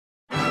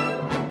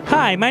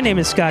Hi, my name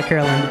is Scott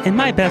Kurland, and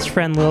my best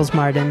friend Lils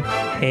Martin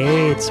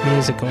hates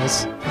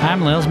musicals.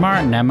 I'm Lils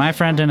Martin, and my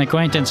friend and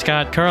acquaintance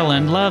Scott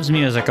Kurland loves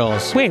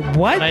musicals. Wait,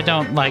 what? But I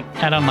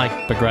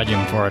don't begrudge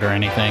him for it or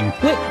anything.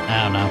 Wait,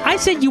 I don't know. I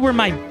said you were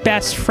my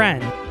best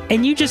friend,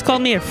 and you just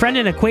called me a friend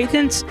and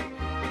acquaintance?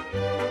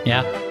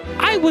 Yeah.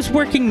 I was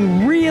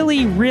working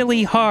really,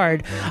 really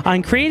hard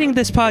on creating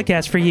this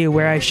podcast for you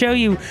where I show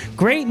you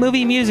great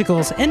movie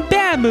musicals and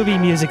bad movie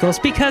musicals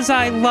because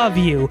I love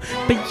you,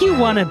 but you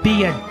want to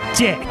be a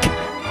dick.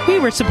 We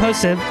were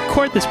supposed to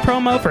record this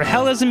promo for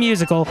Hell is a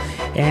Musical,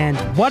 and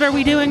what are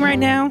we doing right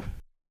now?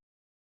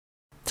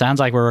 Sounds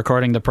like we're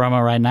recording the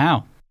promo right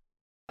now.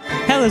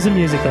 Hell is a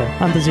Musical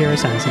on the Zero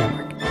Science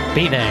Network.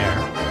 Be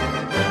there.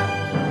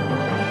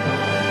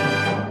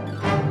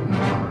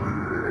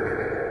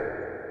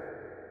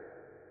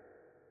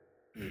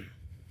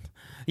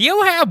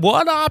 You had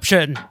one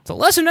option to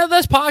listen to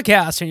this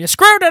podcast, and you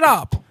screwed it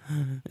up.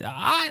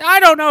 I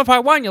don't know if I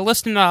want you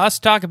listening to us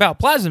talk about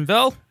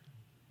Pleasantville.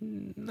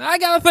 I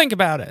gotta think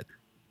about it.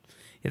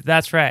 Yeah,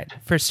 that's right.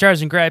 For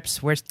Stars and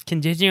Gripes, we're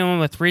continuing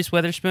with Reese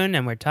Witherspoon,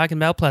 and we're talking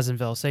about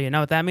Pleasantville. So you know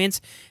what that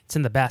means? It's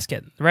in the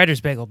basket. The Writer's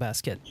Bagel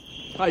basket.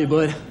 Hiya,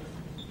 bud.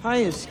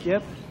 Hiya,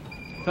 Skip.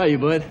 Hiya,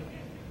 bud.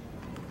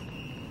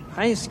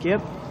 Hiya,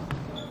 Skip.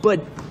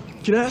 Bud,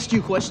 can I ask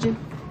you a question?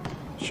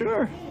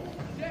 Sure.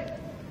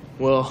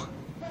 Well,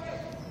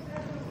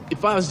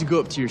 if I was to go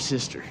up to your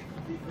sister,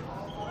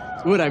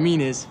 what I mean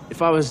is,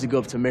 if I was to go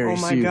up to Mary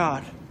Sue... Oh my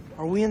God.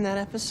 Are we in that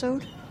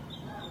episode?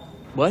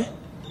 What?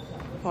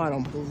 Oh, I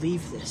don't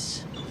believe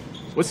this.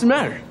 What's the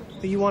matter?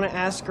 But you want to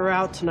ask her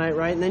out tonight,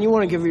 right? And then you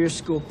want to give her your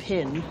school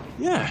pin.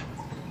 Yeah.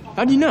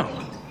 How do you know?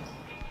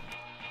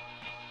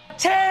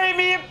 Tearing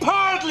me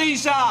apart,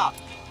 Lisa!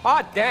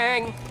 Hot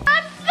dang.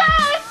 I'm so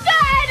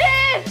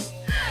excited!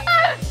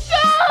 I'm so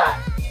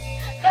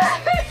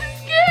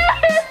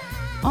scared!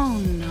 Oh,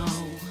 no.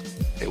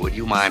 Hey, would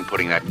you mind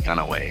putting that gun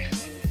away?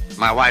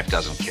 My wife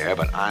doesn't care,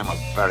 but I'm a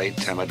very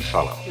timid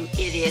fellow. You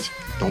idiot.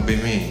 Don't be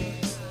mean.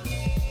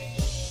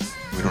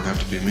 We don't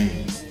have to be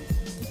mean.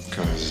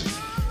 Because,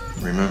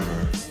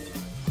 remember,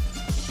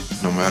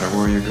 no matter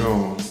where you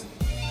go,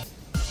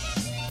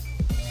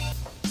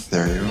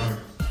 there you are.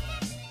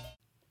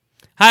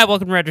 Hi,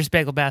 welcome to Writer's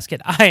Bagel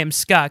Basket. I am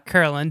Scott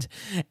Kurland,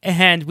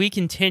 and we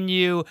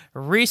continue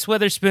Reese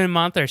Witherspoon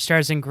Month, our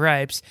Stars and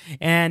Gripes.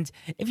 And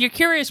if you're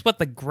curious what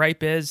the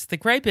gripe is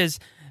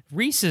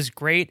Reese is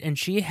great, and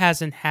she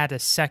hasn't had a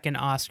second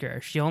Oscar.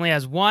 She only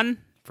has one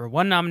for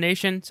one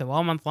nomination, so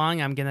all month long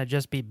I'm going to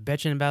just be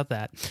bitching about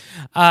that.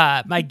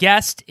 My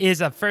guest is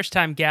a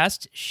first-time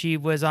guest. She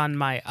was on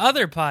my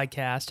other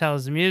podcast, Hell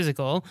is a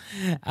Musical.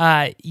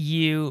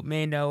 You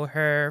may know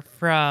her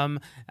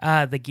from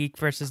the Geek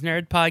vs.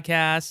 Nerd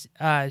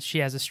podcast. She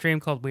has a stream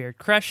called Weird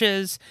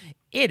Crushes.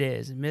 It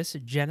is Miss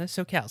Jenna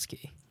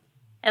Sokalski.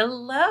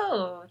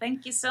 Hello.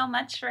 Thank you so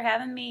much for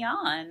having me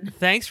on.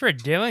 Thanks for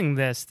doing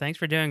this. Thanks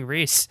for doing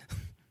Reese.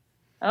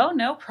 Oh,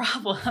 no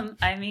problem.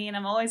 I mean,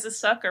 I'm always a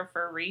sucker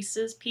for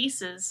Reese's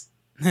Pieces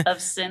of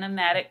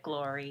cinematic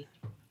glory.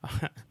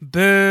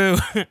 Boo.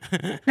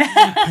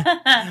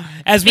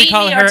 As we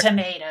call her,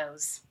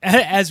 tomatoes.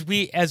 As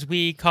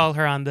we call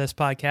her on this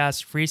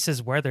podcast,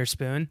 Reese's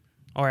Witherspoon,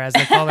 or as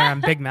they call her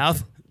on Big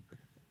Mouth.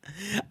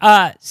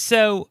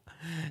 So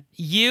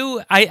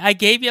I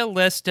gave you a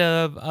list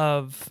of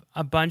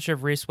a bunch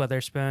of Reese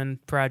Witherspoon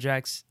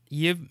projects.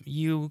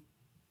 You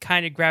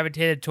kind of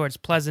gravitated towards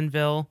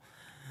Pleasantville.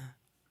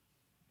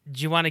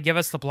 Do you want to give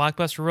us the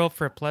blockbuster rule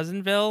for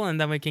Pleasantville, and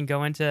then we can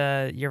go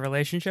into your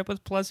relationship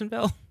with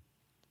Pleasantville?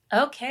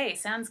 Okay,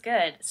 sounds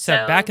good.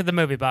 So back of the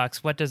movie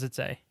box, what does it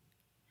say?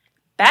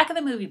 Back of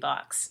the movie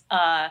box.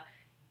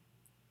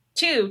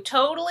 Two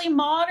totally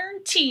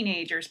modern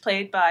teenagers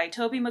played by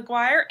Tobey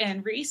Maguire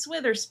and Reese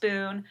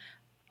Witherspoon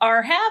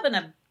are having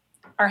an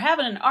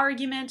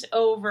argument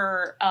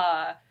over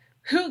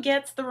who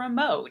gets the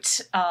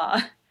remote.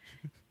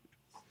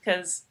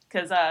 Because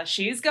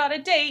she's got a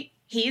date.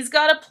 He's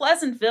got a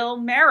Pleasantville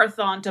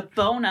marathon to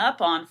bone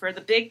up on for the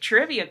big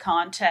trivia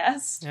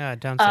contest. Yeah,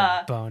 don't say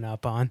bone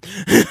up on.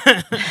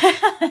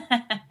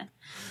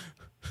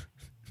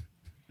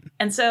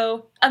 And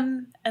so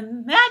a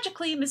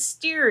magically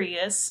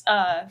mysterious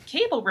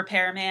cable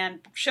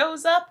repairman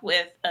shows up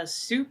with a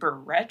super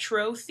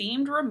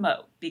retro-themed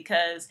remote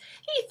because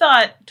he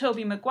thought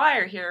Tobey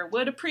Maguire here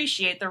would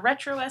appreciate the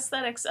retro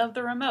aesthetics of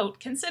the remote,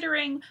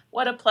 considering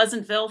what a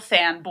Pleasantville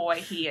fanboy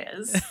he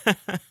is.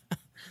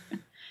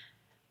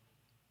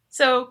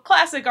 So,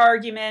 classic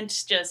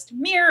argument, just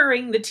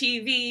mirroring the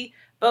TV.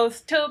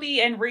 Both Toby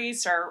and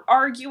Reese are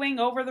arguing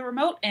over the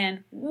remote,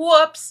 and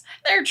whoops,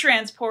 they're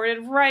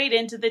transported right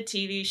into the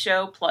TV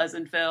show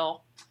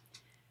Pleasantville.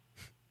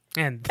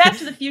 And Back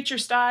to the Future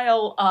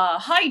style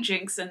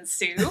hijinks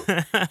ensue,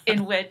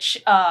 in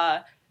which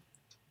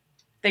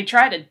they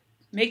try to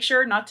make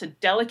sure not to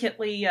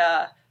delicately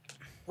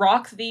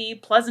rock the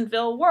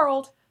Pleasantville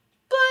world,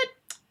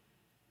 but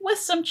with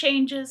some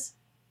changes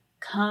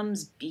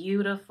comes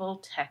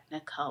beautiful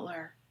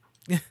Technicolor.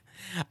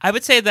 I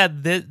would say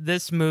that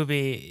this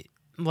movie,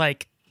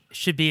 like,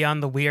 should be on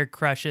the weird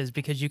crushes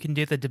because you can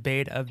do the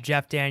debate of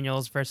Jeff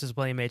Daniels versus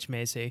William H.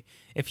 Macy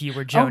if you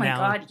were Joan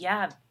Allen. Oh my God,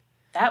 yeah.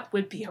 That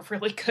would be a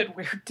really good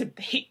weird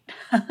debate.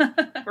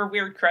 Or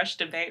weird crush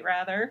debate,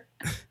 rather.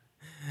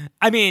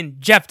 I mean,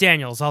 Jeff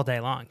Daniels all day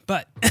long,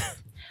 but...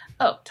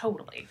 Oh,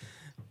 totally.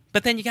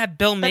 But then you got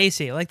Bill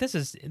Macy. Like, this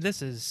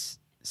is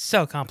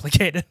so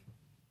complicated.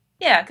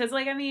 Yeah, because,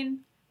 like, I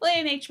mean,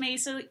 William H.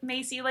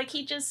 Macy, like,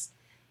 it's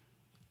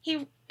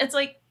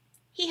like,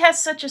 he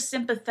has such a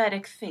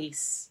sympathetic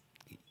face.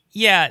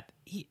 Yeah,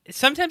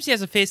 sometimes he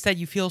has a face that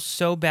you feel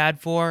so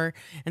bad for,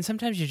 and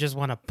sometimes you just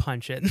want to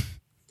punch it.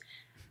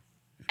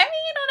 I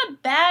mean, on a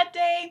bad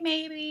day,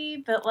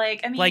 maybe, but,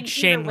 like, I mean, like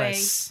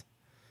Shameless.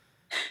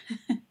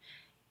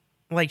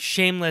 Like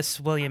Shameless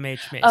William H.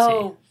 Macy.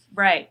 Oh,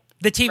 right.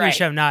 The TV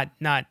show, not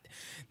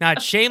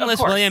Shameless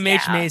course, William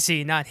H. yeah.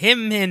 Macy, not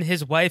him and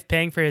his wife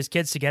paying for his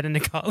kids to get into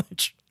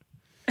college.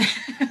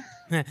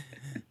 Yeah,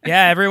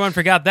 everyone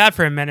forgot that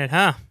for a minute,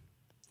 huh?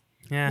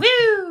 Yeah.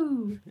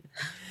 Woo!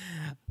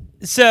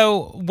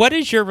 So, what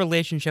is your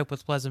relationship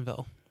with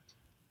Pleasantville?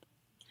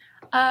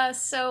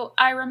 So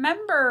I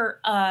remember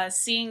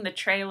seeing the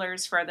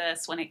trailers for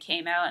this when it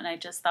came out, and I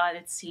just thought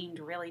it seemed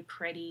really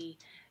pretty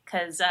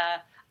because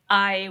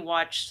I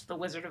watched The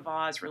Wizard of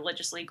Oz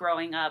religiously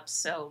growing up,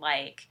 so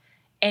like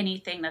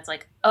anything that's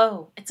like,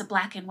 oh, it's a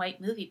black and white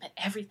movie, but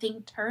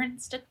everything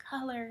turns to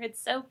color.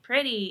 It's so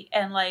pretty.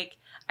 And like,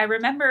 I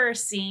remember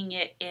seeing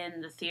it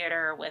in the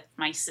theater with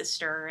my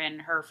sister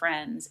and her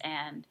friends,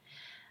 and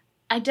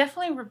I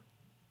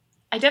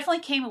definitely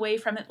came away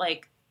from it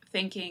like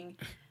thinking,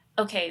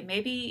 okay,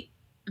 maybe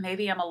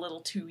I'm a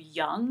little too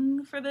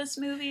young for this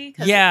movie.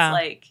 'Cause Yeah. It's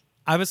like,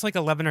 I was like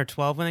 11 or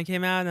 12 when it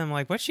came out, and I'm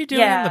like, what's she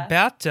doing in the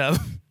bathtub?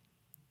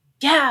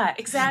 Yeah,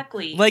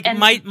 exactly. Like, And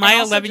my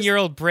also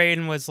 11-year-old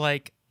brain was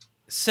like,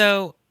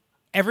 so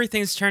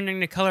everything's turning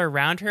to color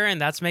around her, and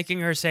that's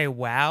making her say,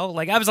 wow?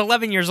 Like, I was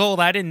 11 years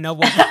old. I didn't know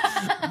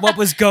what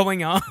was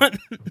going on.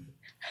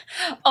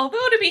 Although,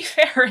 to be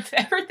fair, if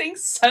everything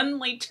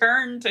suddenly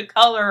turned to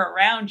color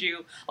around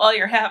you while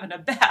you're having a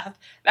bath,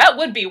 that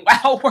would be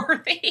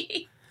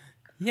wow-worthy.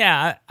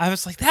 Yeah, I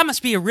was like, that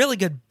must be a really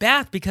good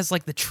bath because,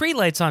 like, the tree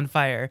light's on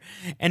fire.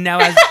 And now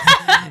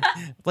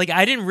like,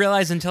 I didn't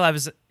realize until I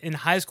was in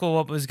high school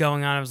what was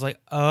going on. I was like,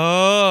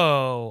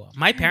 oh,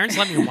 my parents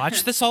let me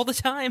watch this all the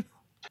time?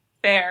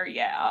 Fair,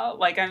 yeah.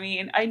 Like, I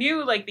mean, I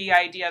knew, like, the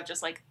idea of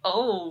just, like,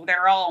 oh,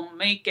 they're all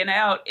making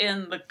out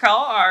in the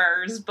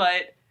cars,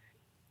 but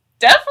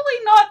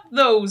definitely not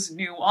those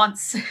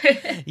nuances.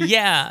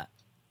 Yeah.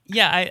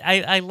 Yeah,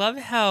 I love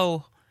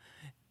how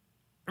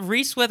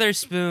Reese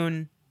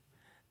Witherspoon...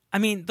 I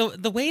mean,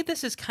 the way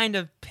this is kind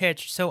of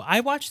pitched, so I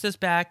watched this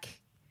back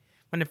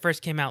when it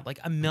first came out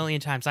like a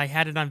million times. I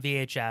had it on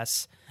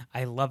VHS.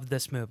 I loved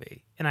this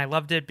movie. And I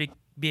loved it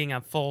being a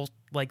full,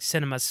 like,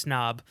 cinema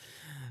snob.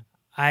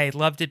 I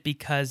loved it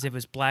because it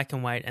was black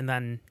and white, and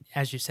then,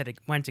 as you said, it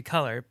went to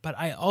color. But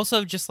I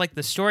also just like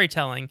the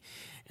storytelling.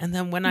 And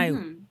then when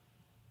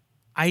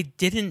I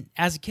didn't,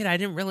 as a kid, I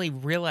didn't really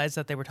realize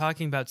that they were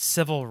talking about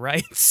civil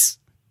rights.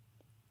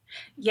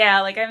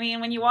 Yeah, like, I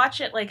mean, when you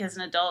watch it, like, as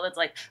an adult, it's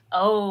like,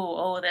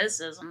 oh, this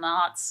is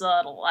not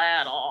subtle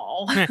at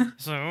all.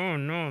 So, oh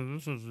no,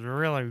 this is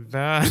really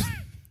bad.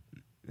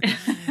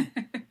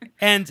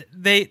 And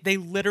they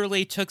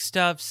literally took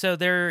stuff. So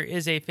there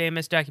is a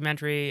famous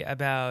documentary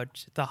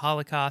about the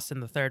Holocaust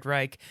and the Third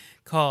Reich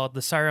called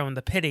The Sorrow and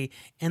the Pity,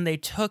 and they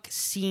took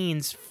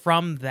scenes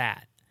from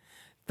that.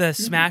 The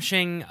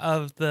smashing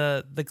of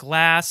the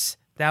glass,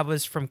 that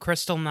was from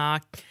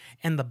Kristallnacht,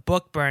 and the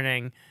book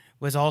burning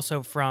was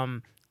also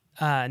from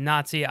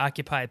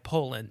Nazi-occupied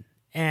Poland.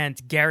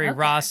 And Gary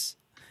Ross,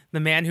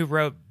 the man who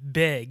wrote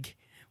Big,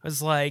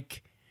 was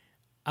like,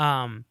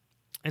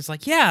 it's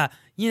like, yeah,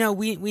 you know,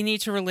 we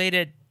need to relate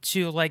it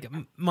to like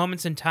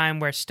moments in time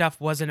where stuff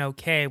wasn't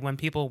okay, when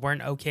people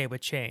weren't okay with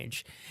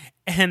change.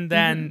 And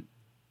then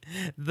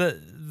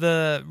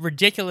the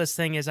ridiculous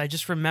thing is I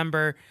just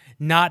remember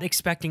not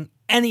expecting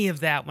any of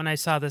that when I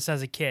saw this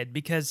as a kid,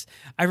 because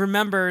I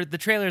remember the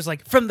trailers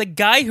like, from the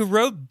guy who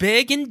wrote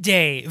Big and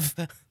Dave.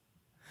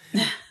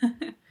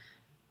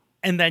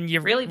 And then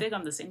you're really big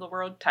on the single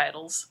word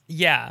titles.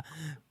 Yeah.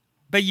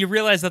 But you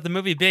realize that the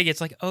movie Big,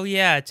 it's like, oh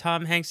yeah,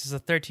 Tom Hanks is a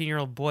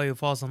 13-year-old boy who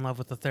falls in love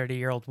with a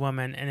 30-year-old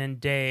woman. And in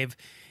Dave,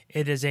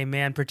 it is a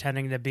man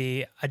pretending to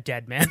be a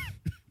dead man.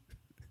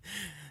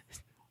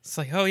 It's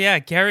like, oh yeah,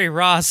 Gary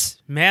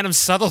Ross, man of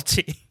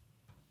subtlety.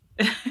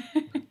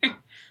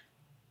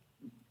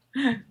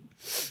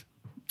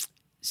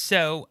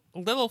 So, a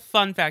little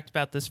fun fact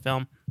about this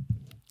film.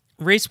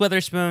 Reese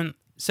Witherspoon,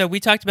 so we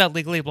talked about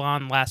Legally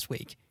Blonde last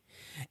week,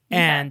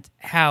 and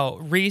how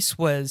Reese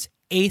was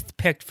 8th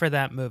picked for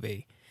that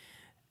movie.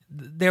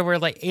 There were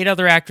like 8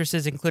 other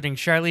actresses, including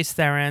Charlize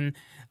Theron,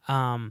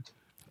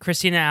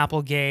 Christina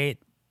Applegate,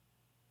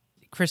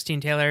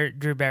 Christine Taylor,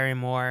 Drew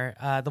Barrymore.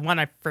 The one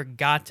I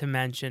forgot to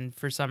mention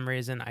for some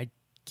reason, I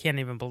can't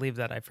even believe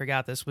that I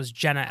forgot this, was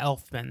Jenna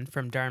Elfman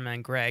from Dharma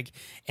and Greg,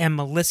 and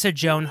Melissa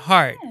Joan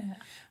Hart.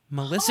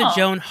 Melissa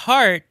Joan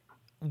Hart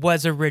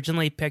was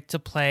originally picked to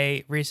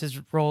play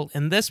Reese's role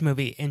in this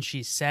movie, and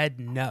she said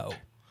no.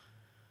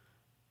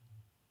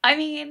 I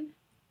mean,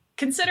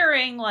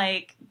 considering,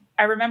 like,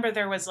 I remember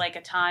there was, like,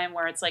 a time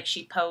where it's like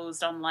she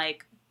posed on,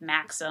 like,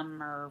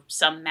 Maxim or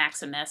some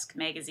Maxim-esque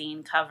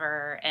magazine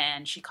cover,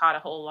 and she caught a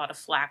whole lot of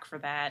flack for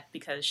that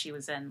because she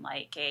was in,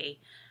 like, a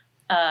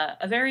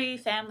very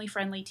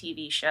family-friendly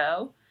TV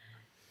show.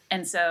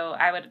 And so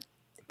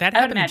That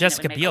happened to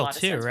Jessica Biel,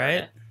 too,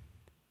 right?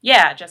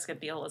 Yeah, Jessica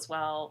Biel as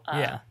well.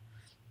 Yeah.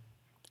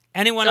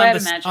 Anyone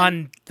so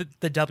on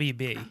the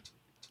WB.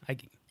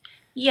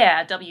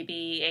 Yeah,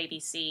 WB,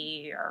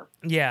 ABC, or...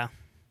 Yeah.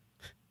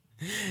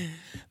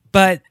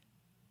 But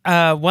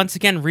once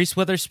again, Reese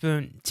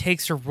Witherspoon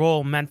takes a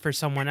role meant for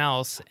someone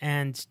else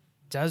and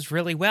does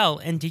really well.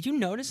 And did you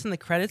notice in the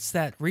credits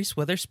that Reese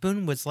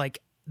Witherspoon was like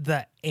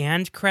the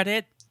 "and"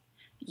 credit?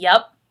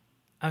 Yep.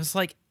 I was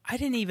like, I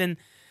didn't even...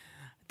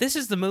 This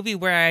is the movie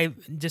where I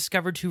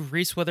discovered who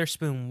Reese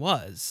Witherspoon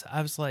was.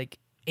 I was like,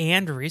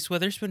 and Reese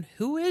Witherspoon?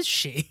 Who is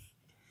she?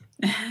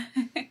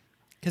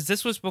 Because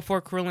this was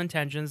before Cruel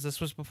Intentions. This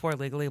was before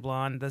Legally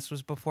Blonde. This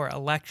was before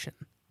Election.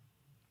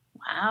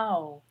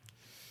 Wow.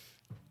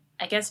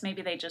 I guess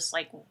maybe they just,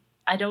 like,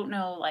 I don't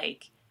know,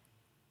 like,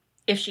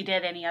 if she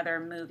did any other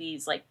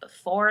movies, like,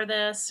 before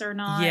this or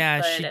not.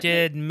 Yeah, she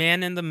did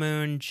Man in the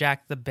Moon,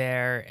 Jack the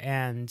Bear,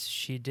 and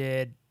she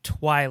did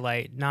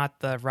Twilight,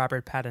 not the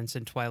Robert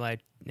Pattinson Twilight.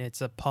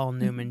 It's a Paul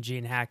Newman,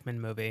 Gene Hackman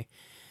movie.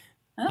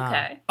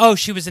 Okay.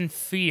 She was in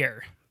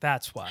Fear.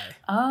 That's why.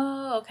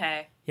 Oh,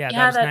 okay. Yeah,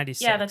 that was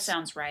 96. Yeah, that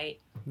sounds right.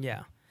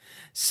 Yeah.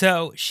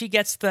 So she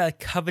gets the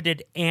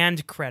coveted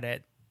 "and"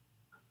 credit.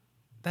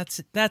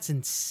 That's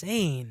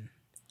insane.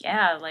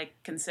 Yeah, like,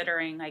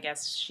 considering, I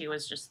guess, she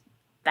was just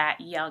that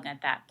young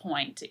at that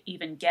point to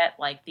even get,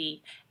 like,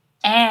 the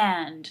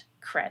 "and"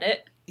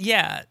 credit.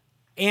 Yeah,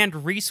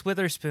 and Reese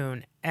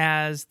Witherspoon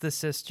as the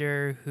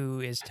sister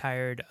who is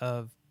tired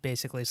of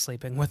basically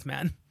sleeping with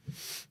men.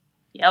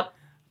 Yep.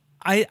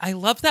 I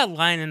love that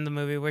line in the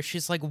movie where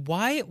she's like,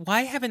 why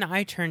haven't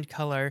I turned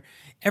color?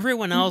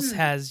 Everyone else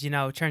has,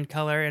 turned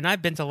color, and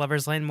I've been to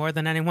Lover's Lane more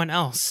than anyone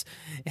else.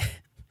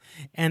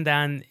 And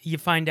then you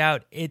find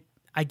out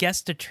I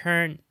guess to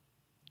turn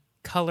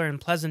color in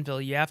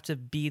Pleasantville, you have to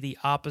be the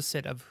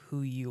opposite of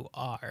who you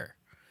are.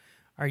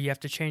 Or you have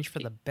to change for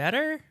the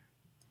better?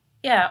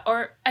 Yeah,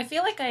 or I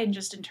feel like I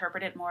just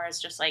interpret it more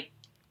as just, like,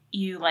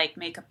 you, like,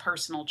 make a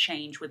personal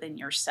change within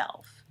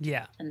yourself.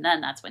 Yeah. And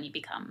then that's when you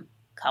become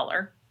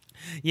color.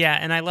 Yeah,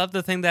 and I love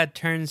the thing that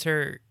turns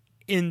her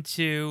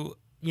into,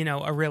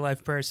 a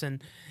real-life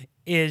person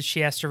is she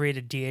has to read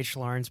a D.H.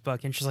 Lawrence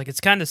book, and she's like, it's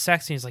kind of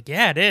sexy. He's like,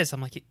 yeah, it is.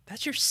 I'm like,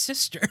 that's your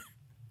sister.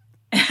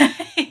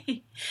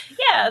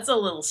 Yeah, it's a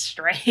little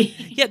strange.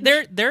 Yeah,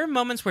 there are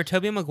moments where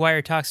Tobey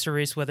Maguire talks to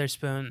Reese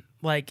Witherspoon.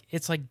 Like,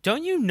 it's like,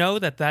 don't you know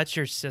that that's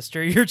your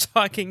sister you're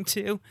talking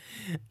to?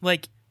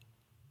 Like,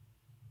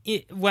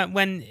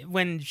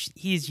 when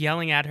he's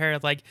yelling at her,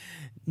 like,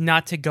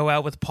 not to go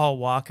out with Paul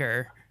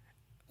Walker,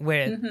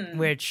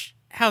 which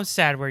how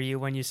sad were you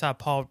when you saw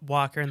Paul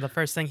Walker and the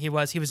first thing he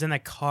was in a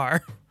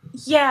car?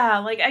 Yeah,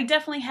 like, I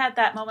definitely had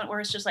that moment where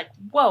it's just like,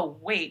 whoa,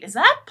 wait, is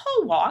that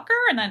Paul Walker?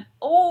 And then,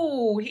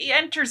 he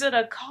enters in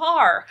a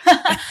car.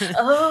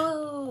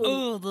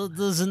 Oh, that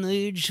doesn't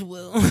age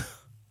well.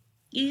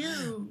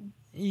 Ew.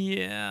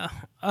 Yeah.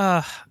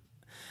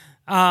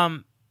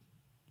 Paul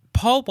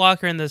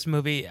Walker in this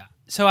movie.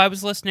 So I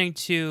was listening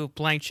to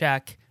Blank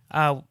Check,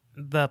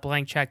 the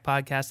Blank Check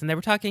podcast, and they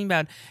were talking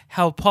about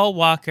how Paul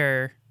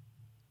Walker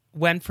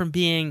went from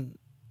being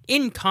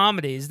in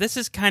comedies. This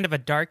is kind of a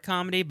dark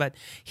comedy, but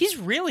he's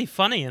really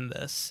funny in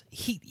this.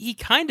 He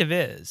kind of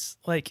is.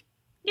 Like,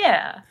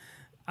 yeah.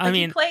 I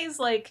mean, he plays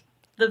like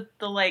the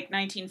like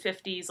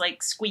 1950s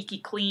like squeaky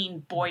clean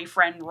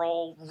boyfriend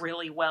role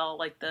really well,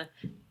 like the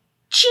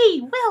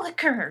gee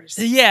willikers.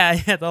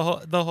 Yeah, the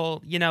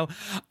whole,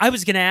 I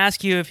was going to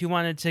ask you if you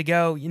wanted to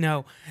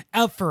go,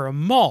 out for a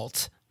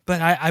malt,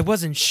 but I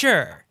wasn't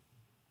sure.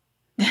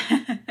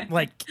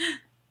 Like,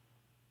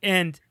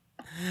 and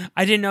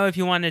I didn't know if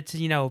you wanted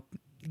to,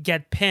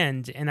 get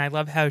pinned. And I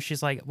love how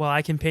she's like, well,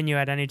 I can pin you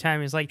at any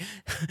time. He's like,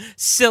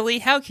 silly,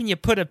 how can you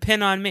put a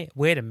pin on me?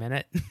 Wait a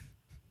minute.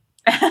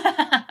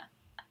 I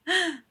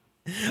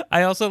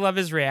also love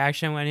his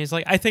reaction when he's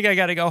like, I think I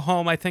got to go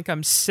home. I think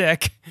I'm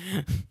sick.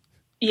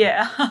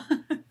 Yeah.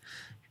 And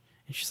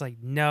she's like,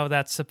 no,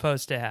 that's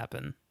supposed to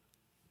happen.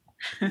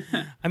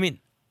 I mean,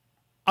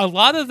 a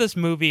lot of this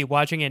movie,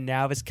 watching it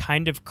now, is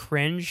kind of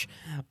cringe.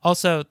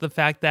 Also, the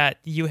fact that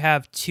you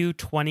have two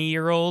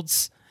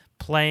 20-year-olds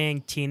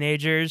playing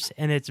teenagers,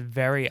 and it's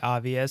very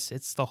obvious.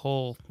 It's the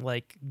whole,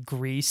 like,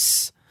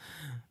 Grease,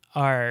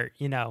 or,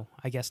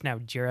 I guess now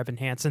Dear Evan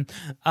Hansen,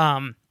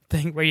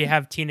 thing where you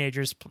have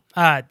teenagers,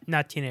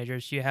 not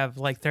teenagers, you have,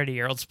 like,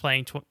 30-year-olds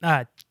playing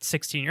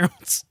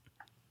 16-year-olds.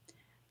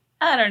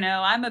 I don't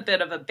know. I'm a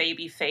bit of a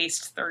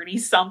baby-faced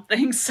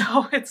 30-something,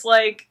 so it's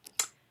like,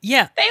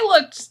 yeah, they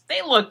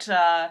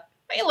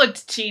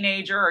looked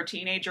teenager or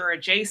teenager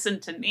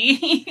adjacent to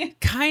me.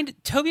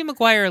 Tobey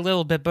Maguire a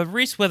little bit, but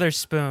Reese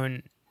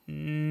Witherspoon,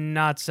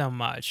 not so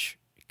much.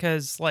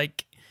 Because,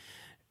 like,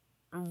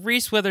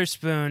 Reese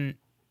Witherspoon,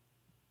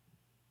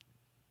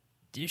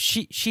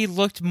 she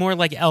looked more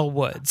like Elle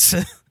Woods.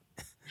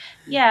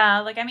 Yeah,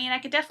 like, I mean, I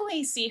could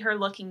definitely see her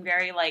looking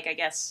very, like, I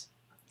guess,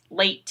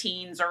 late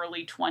teens,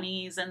 early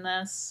 20s in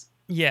this.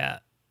 Yeah.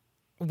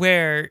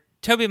 Where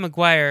Tobey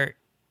Maguire,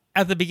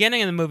 at the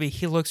beginning of the movie,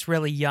 he looks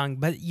really young,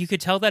 but you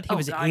could tell that he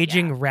was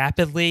aging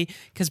rapidly,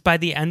 because by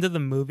the end of the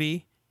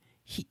movie,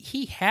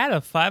 he had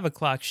a 5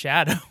 o'clock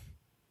shadow.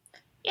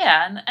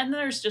 Yeah, and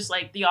there's just,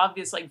 like, the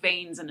obvious, like,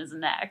 veins in his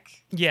neck.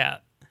 Yeah.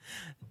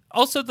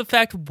 Also, the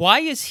fact, why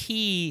is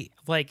he,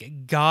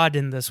 like, God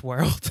in this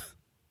world?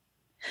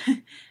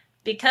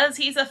 Because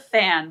he's a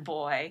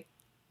fanboy.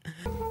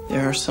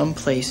 There are some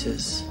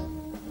places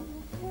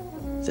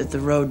that the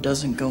road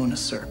doesn't go in a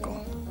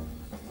circle.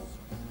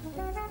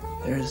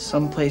 There's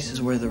some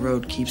places where the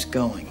road keeps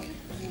going.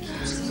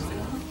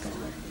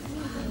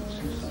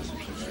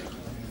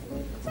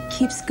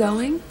 Keeps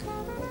going?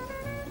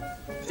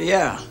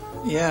 Yeah,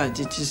 it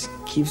just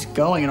keeps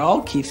going. It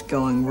all keeps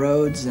going.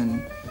 Roads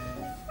and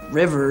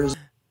rivers.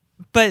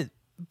 But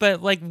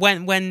like,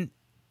 when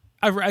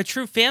a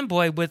true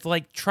fanboy would,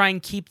 like, try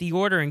and keep the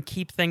order and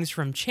keep things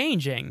from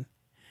changing.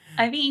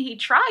 I mean, he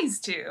tries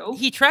to.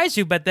 He tries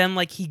to, but then,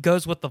 like, he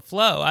goes with the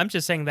flow. I'm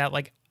just saying that,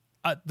 like,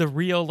 the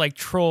real, like,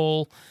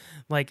 troll,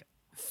 like,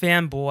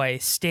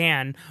 fanboy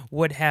Stan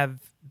would have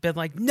been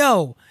like,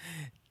 no,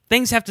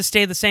 things have to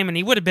stay the same. And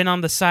he would have been on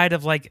the side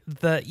of, like,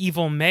 the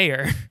evil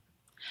mayor.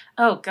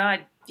 Oh,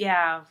 God,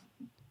 yeah.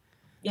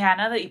 Yeah,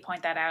 now that you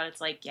point that out, it's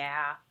like,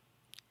 yeah.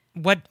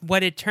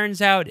 What it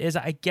turns out is,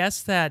 I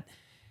guess that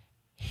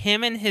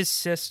him and his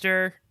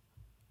sister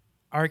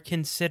are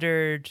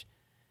considered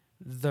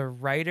the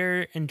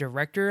writer and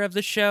director of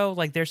the show.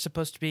 Like, they're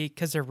supposed to be,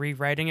 because they're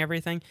rewriting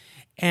everything.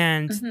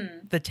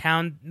 And the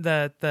town,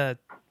 the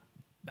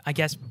I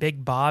guess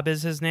Big Bob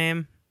is his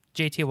name,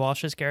 JT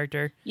Walsh's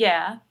character.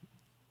 Yeah.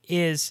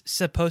 Is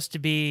supposed to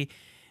be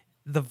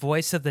the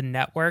voice of the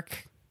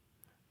network,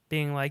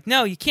 being like,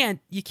 no, you can't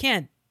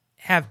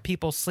have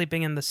people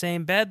sleeping in the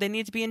same bed. They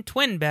need to be in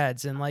twin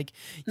beds. And, like,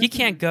 you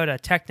can't go to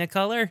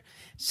Technicolor.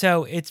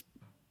 So it's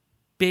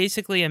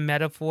basically a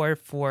metaphor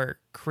for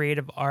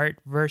creative art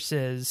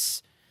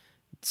versus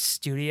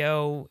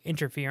studio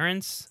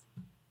interference.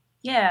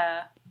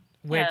 Yeah.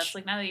 Which, yeah, it's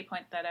like, now that you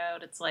point that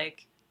out, it's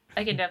like,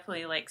 I can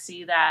definitely, like,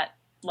 see that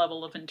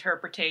level of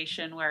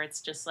interpretation where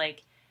it's just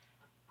like,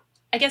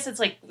 I guess it's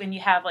like when you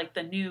have, like,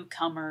 the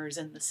newcomers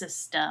in the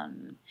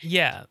system.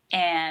 Yeah.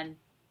 And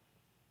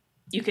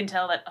you can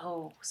tell that,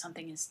 oh,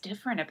 something is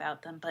different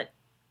about them, but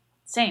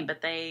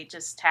they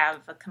just have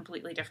a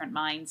completely different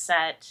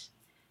mindset.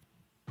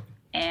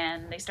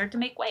 And they start to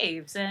make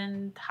waves,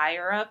 and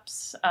higher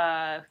ups,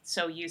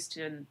 so used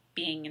to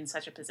being in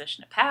such a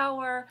position of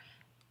power,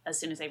 as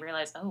soon as they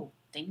realize, oh,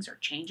 things are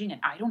changing and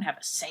I don't have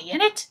a say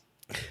in it.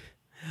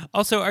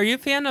 Also, are you a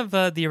fan of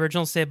the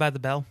original Saved by the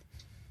Bell?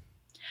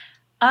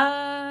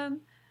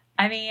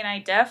 I mean, I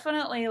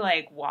definitely,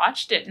 like,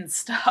 watched it and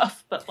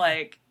stuff, but,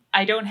 like,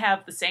 I don't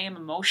have the same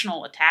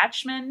emotional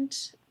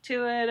attachment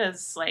to it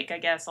as, like, I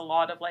guess a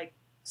lot of, like,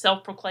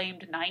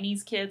 self-proclaimed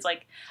 90s kids.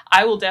 Like,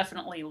 I will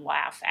definitely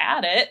laugh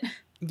at it.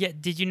 Yeah,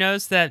 did you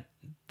notice that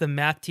the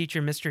math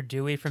teacher, Mr.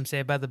 Dewey from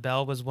Saved by the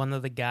Bell, was one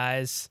of the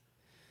guys,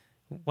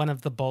 one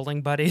of the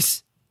bowling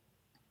buddies?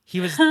 He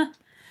was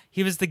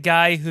the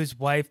guy whose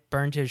wife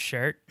burned his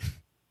shirt.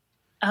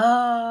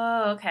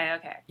 Oh,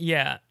 okay.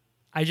 Yeah.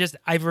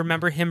 I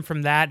remember him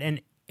from that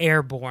and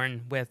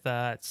Airborne with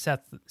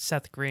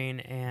Seth Green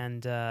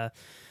and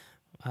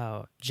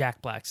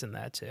Jack Black's in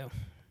that too.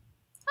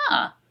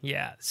 Huh.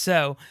 Yeah.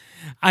 So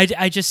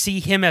I just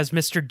see him as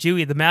Mr.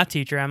 Dewey, the math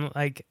teacher. I'm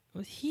like,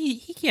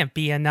 he can't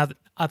be in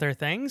other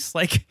things.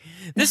 Like,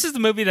 this is the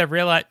movie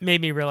that made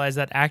me realize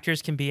that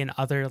actors can be in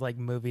other, like,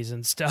 movies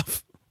and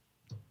stuff.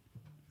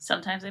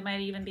 Sometimes they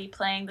might even be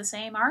playing the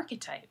same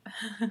archetype.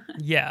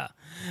 Yeah.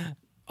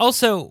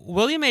 Also,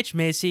 William H.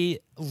 Macy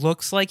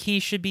looks like he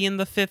should be in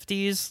the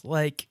 50s.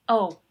 Like,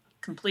 oh,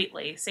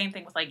 completely. Same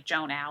thing with, like,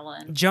 Joan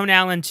Allen. Joan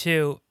Allen,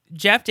 too.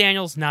 Jeff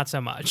Daniels, not so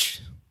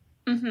much.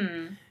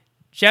 Mm-hmm.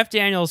 Jeff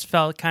Daniels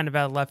felt kind of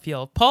out of left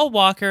field. Paul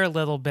Walker, a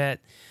little bit.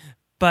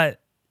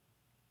 But,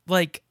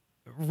 like,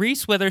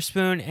 Reese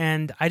Witherspoon,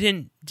 and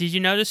did you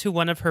notice who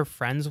one of her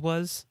friends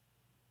was?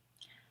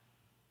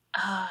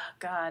 Ah,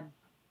 God.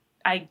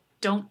 I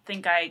don't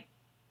think I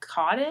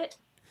caught it.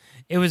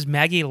 It was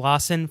Maggie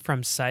Lawson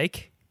from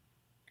Psych.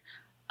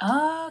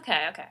 Oh,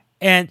 okay.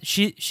 And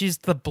she's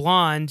the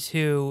blonde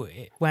who,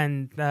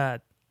 when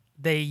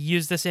they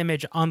use this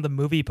image on the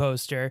movie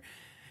poster,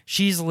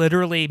 she's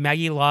literally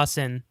Maggie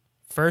Lawson,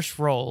 first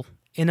role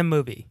in a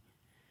movie.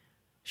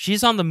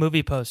 She's on the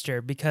movie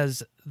poster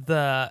because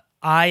the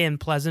eye in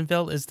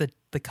Pleasantville is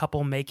the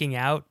couple making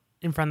out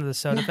in front of the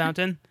soda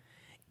fountain.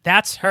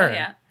 That's her. Oh,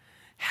 yeah.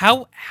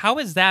 How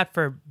is that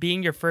for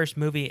being your first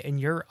movie and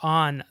you're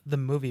on the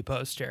movie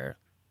poster?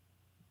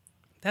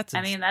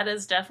 I mean, that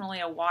is definitely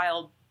a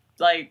wild,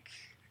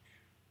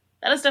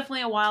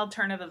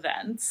 turn of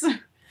events.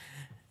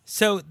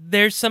 So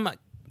there's some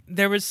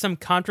there was some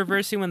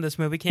controversy when this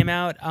movie came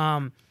out.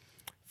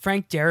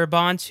 Frank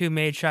Darabont, who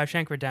made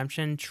Shawshank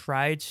Redemption,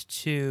 tried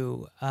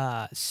to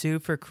sue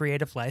for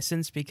creative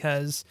license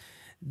because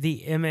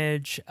the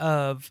image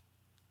of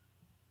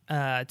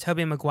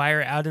Tobey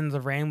Maguire out in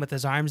the rain with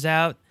his arms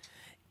out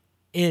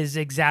is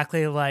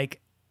exactly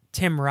like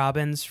Tim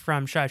Robbins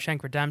from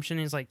Shawshank Redemption.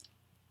 He's like,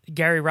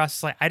 Gary Ross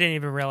is like, I didn't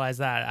even realize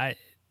that.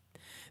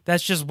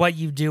 That's just what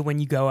you do when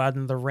you go out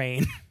in the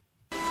rain.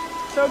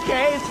 It's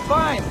okay, it's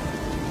fine.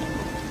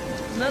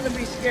 There's nothing to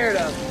be scared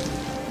of.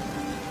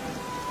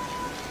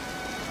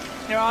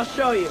 Here, I'll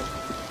show you.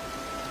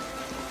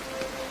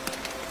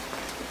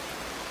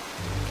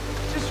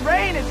 It's just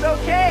rain, it's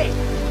okay.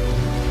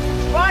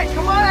 It's fine,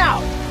 come on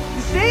out.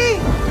 You see?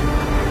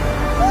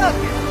 Look.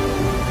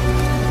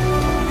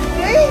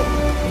 You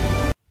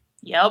see?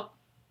 Yep.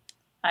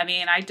 I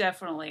mean, I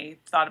definitely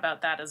thought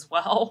about that as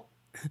well.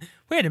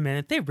 Wait a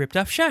minute, they ripped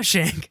off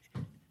Shawshank.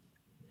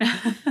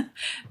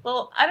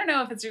 Well, I don't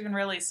know if it's even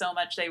really so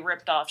much they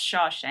ripped off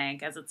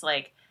Shawshank as it's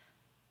like,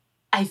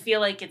 I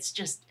feel like it's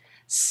just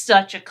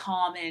such a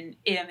common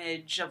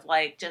image of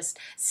like just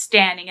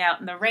standing out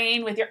in the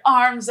rain with your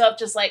arms up,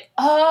 just like,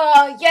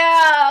 oh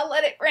yeah,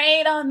 let it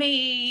rain on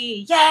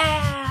me.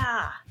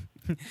 Yeah.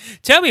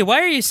 Toby,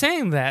 why are you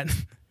saying that?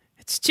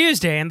 It's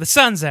Tuesday and the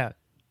sun's out.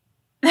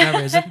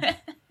 No reason.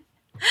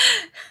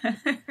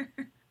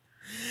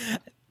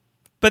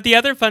 But the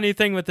other funny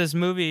thing with this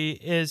movie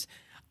is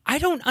I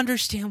don't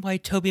understand why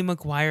Tobey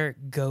Maguire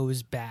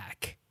goes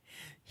back.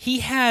 He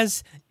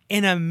has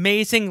an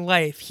amazing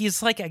life.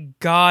 He's like a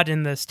god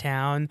in this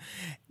town.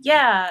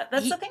 Yeah,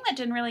 that's the thing that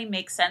didn't really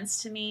make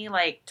sense to me,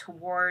 like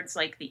towards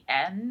like the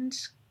end,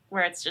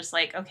 where it's just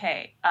like,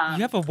 okay,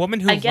 you have a woman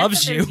who I get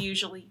loves that you. there's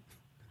usually,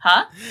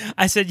 huh?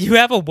 I said you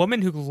have a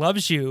woman who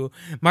loves you.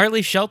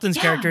 Marley Shelton's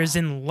character is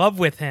in love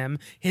with him.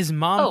 His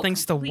mom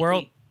thinks completely. the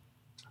world,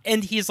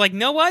 and he's like,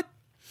 know what?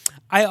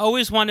 I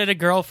always wanted a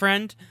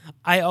girlfriend.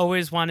 I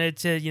always wanted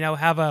to,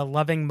 have a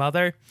loving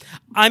mother.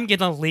 I'm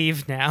gonna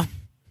leave now.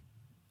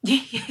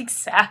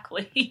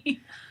 Exactly.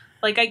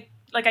 Like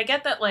I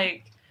get that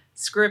like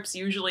scripts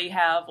usually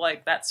have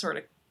like that sort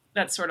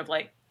of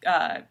like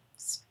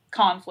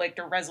conflict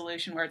or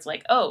resolution where it's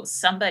like, oh,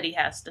 somebody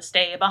has to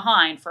stay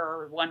behind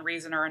for one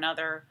reason or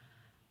another.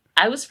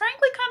 I was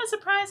frankly kind of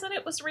surprised that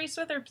it was Reese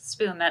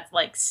Witherspoon that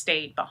like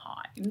stayed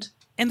behind.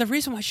 And the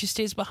reason why she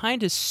stays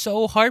behind is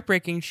so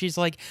heartbreaking. She's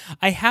like,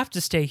 I have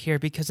to stay here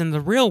because in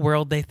the real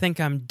world they think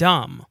I'm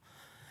dumb.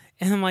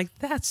 And I'm like,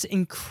 that's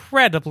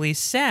incredibly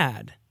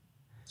sad.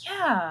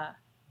 Yeah.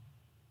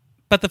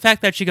 But the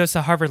fact that she goes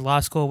to Harvard Law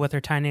School with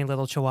her tiny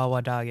little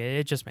Chihuahua dog,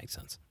 it just makes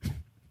sense.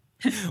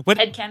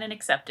 Headcanon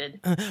accepted.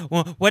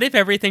 Well, what if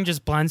everything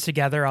just blends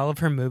together, all of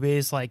her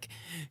movies? Like,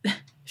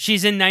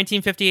 she's in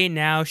 1958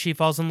 now, she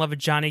falls in love with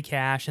Johnny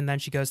Cash, and then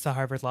she goes to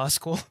Harvard Law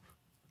School.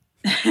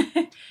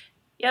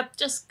 Yep,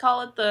 just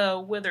call it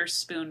the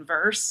Witherspoon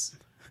verse.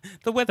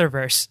 The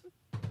Witherverse.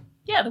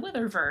 Yeah, the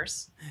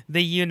Witherverse.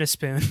 The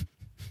Unispoon.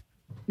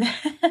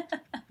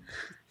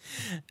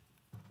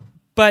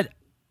 But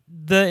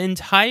the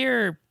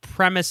entire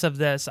premise of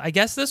this, I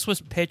guess this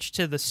was pitched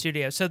to the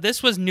studio. So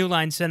this was New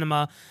Line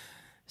Cinema.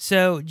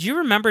 So do you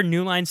remember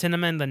New Line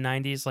Cinema in the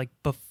 90s, like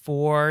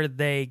before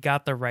they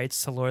got the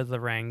rights to Lord of the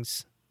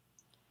Rings?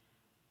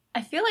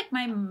 I feel like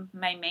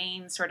my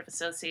main sort of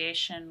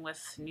association with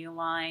New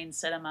Line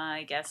Cinema,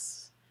 I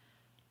guess,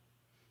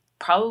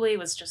 probably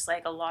was just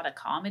like a lot of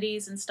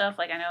comedies and stuff.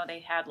 Like I know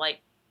they had like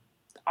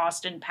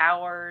Austin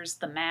Powers,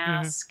 The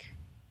Mask. Mm-hmm.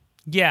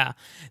 Yeah,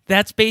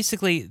 that's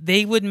basically,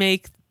 they would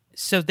make,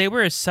 so they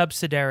were a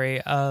subsidiary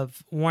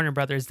of Warner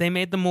Brothers. They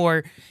made the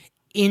more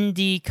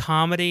indie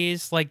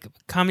comedies, like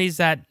comedies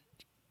that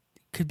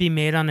could be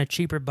made on a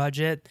cheaper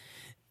budget.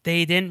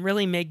 They didn't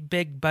really make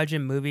big budget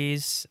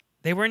movies.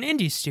 They were an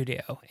indie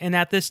studio. And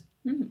at this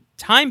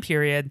time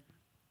period,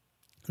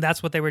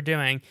 that's what they were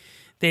doing.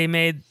 They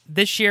made,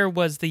 this year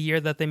was the year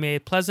that they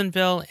made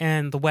Pleasantville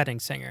and The Wedding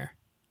Singer.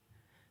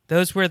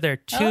 Those were their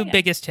two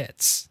biggest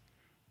hits.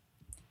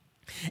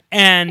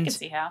 And I can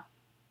see how.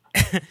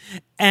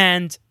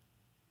 And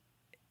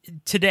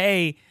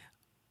today,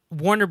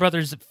 Warner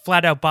Brothers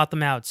flat out bought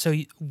them out. So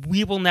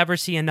we will never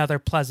see another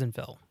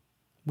Pleasantville.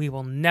 We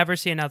will never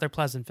see another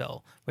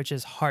Pleasantville, which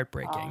is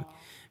heartbreaking. Oh,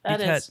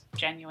 that is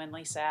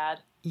genuinely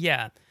sad.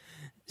 Yeah.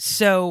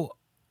 So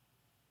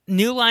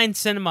New Line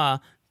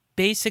Cinema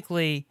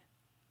basically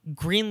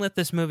greenlit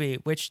this movie,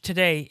 which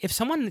today, if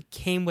someone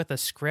came with a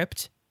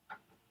script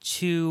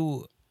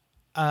to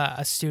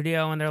a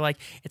studio and they're like,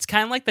 it's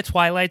kind of like The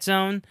Twilight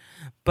Zone,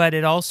 but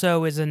it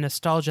also is a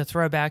nostalgia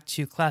throwback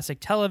to classic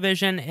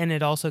television, and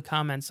it also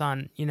comments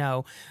on,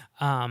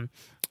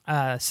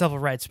 civil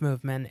rights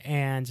movement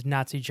and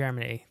Nazi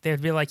Germany.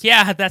 They'd be like,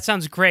 yeah, that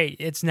sounds great.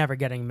 It's never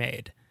getting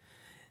made.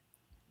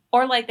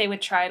 Or like they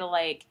would try to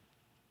like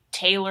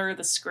tailor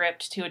the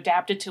script to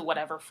adapt it to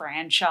whatever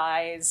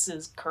franchise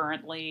is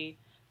currently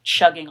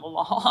chugging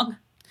along.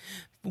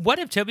 What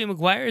if Tobey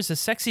Maguire is a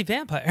sexy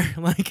vampire?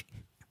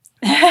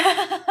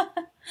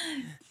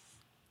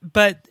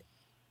 But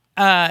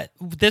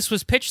this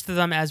was pitched to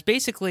them as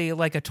basically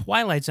like a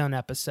Twilight Zone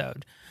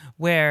episode,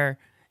 where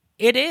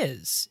it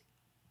is.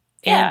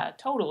 Yeah,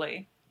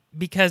 totally.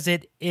 Because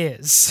it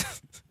is.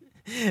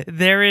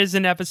 There is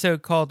an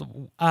episode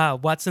called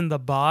What's in the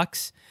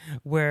Box,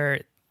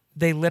 where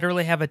they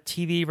literally have a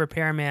TV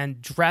repairman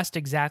dressed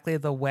exactly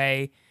the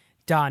way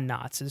Don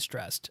Knotts is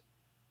dressed.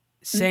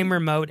 Same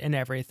remote and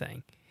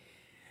everything.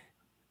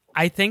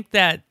 I think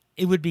that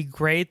it would be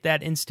great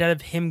that instead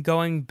of him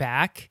going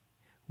back,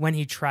 when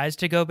he tries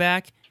to go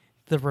back,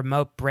 the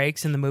remote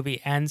breaks and the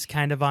movie ends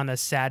kind of on a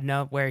sad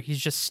note where he's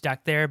just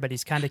stuck there, but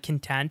he's kind of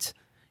content.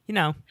 You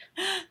know.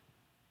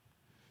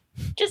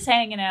 Just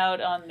hanging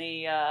out on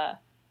the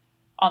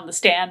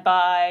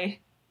standby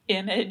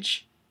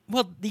image.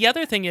 Well, the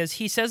other thing is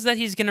he says that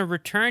he's going to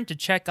return to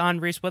check on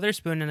Reese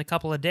Witherspoon in a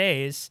couple of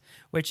days,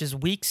 which is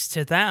weeks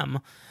to them.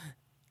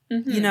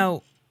 You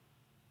know,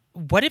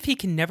 what if he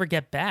can never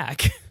get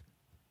back?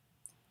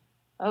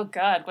 Oh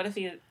God, what if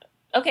he...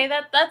 Okay,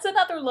 that's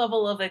another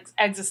level of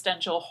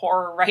existential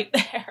horror right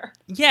there.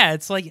 Yeah,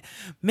 it's like,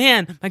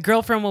 man, my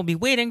girlfriend will be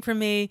waiting for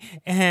me,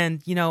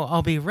 and, you know,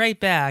 I'll be right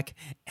back.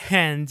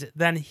 And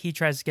then he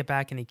tries to get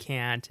back, and he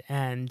can't.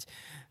 And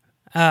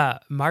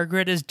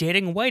Margaret is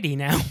dating Whitey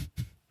now.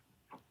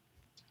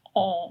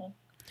 Oh.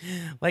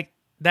 Like,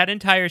 that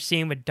entire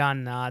scene with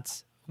Don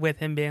Knotts, with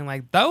him being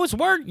like, those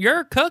weren't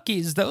your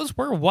cookies, those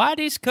were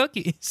Whitey's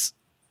cookies.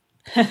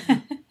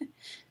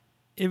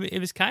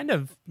 It was kind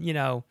of, you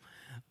know,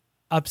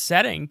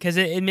 upsetting, because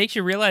it makes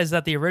you realize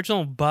that the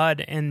original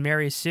Bud and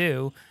Mary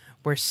Sue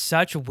were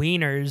such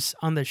wieners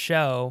on the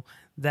show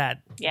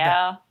that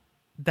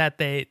that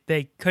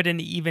they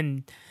couldn't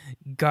even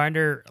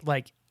garner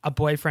like a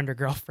boyfriend or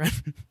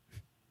girlfriend.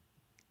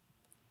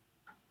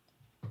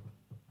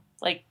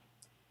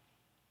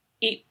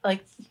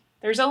 like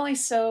there's only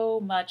so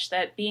much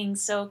that being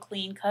so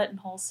clean cut and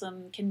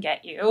wholesome can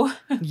get you.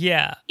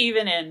 Yeah.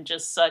 Even in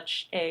just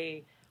such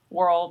a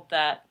world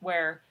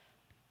where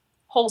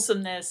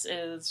wholesomeness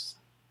is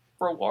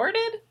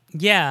rewarded.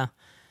 Yeah.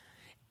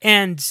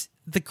 And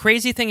the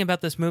crazy thing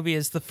about this movie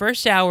is the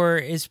first hour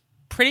is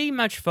pretty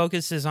much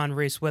focuses on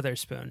Reese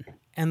Witherspoon.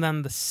 And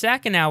then the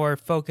second hour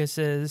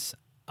focuses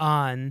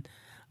on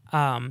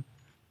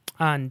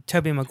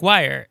Tobey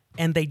Maguire.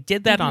 And they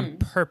did that on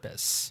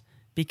purpose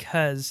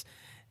because,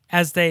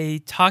 as they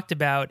talked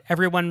about,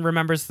 everyone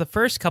remembers the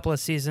first couple of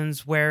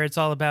seasons where it's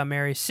all about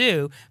Mary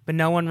Sue, but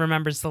no one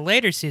remembers the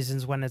later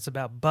seasons when it's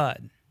about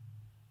Bud.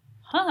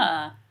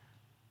 Huh.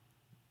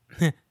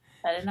 I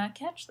did not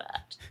catch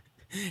that.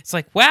 It's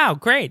like, wow,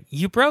 great.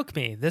 You broke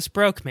me. This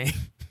broke me.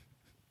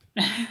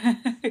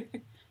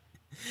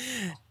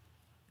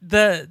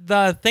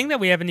 The thing that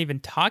we haven't even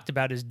talked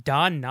about is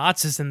Don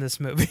Knotts is in this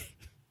movie.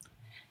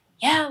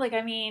 Yeah, like,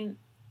 I mean,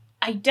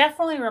 I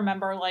definitely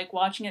remember, like,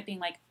 watching it being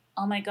like,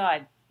 oh my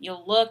God, you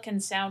look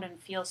and sound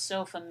and feel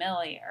so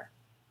familiar.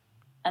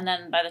 And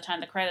then by the time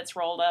the credits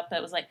rolled up,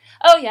 it was like,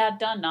 oh yeah,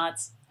 Don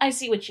Knotts. I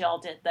see what y'all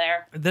did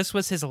there. This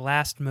was his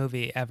last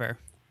movie ever.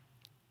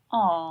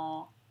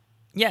 Aw.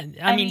 Yeah,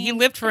 I mean, he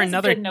lived for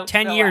another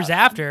 10 years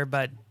after,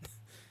 but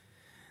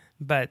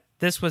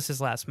this was his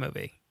last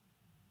movie.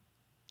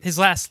 His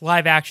last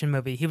live-action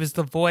movie. He was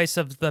the voice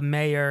of the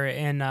mayor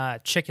in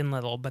Chicken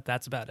Little, but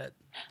that's about it.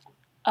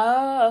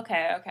 Oh,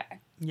 okay.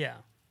 Yeah.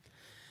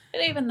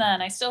 But even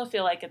then, I still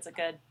feel like it's a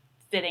good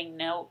fitting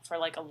note for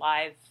like a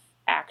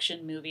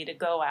live-action movie to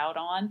go out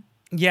on.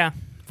 Yeah.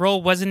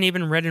 Role wasn't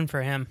even written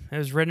for him. It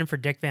was written for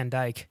Dick Van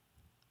Dyke.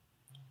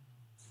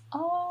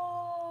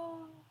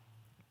 Oh.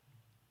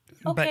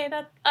 Okay,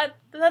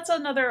 that's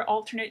another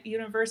alternate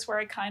universe where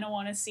I kind of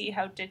want to see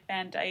how Dick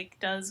Van Dyke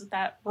does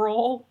that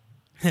role.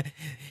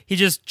 He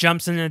just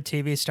jumps into the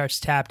TV, starts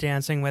tap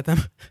dancing with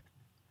him.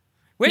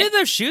 Where did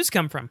those shoes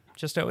come from?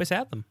 Just always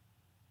had them.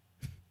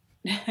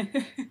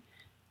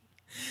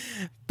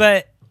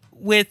 But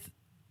with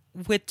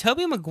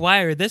Tobey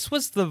Maguire, this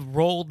was the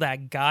role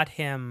that got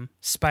him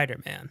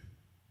Spider-Man.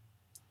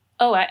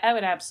 Oh, I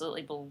would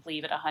absolutely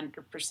believe it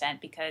 100%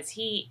 because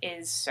he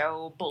is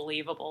so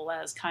believable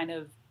as kind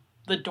of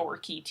the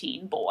dorky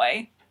teen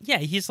boy. Yeah,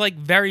 he's like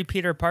very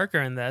Peter Parker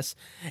in this.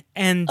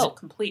 And oh,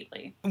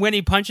 completely. When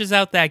he punches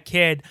out that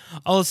kid,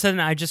 all of a sudden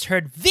I just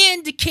heard,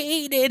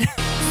 vindicated!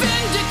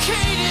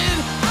 Vindicated!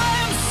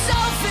 I am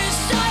selfish,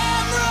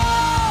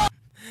 I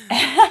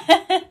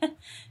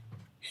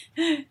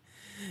am wrong!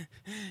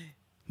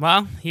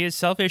 Well, he is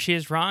selfish, he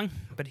is wrong,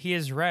 but he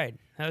is right.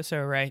 Oh,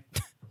 so right.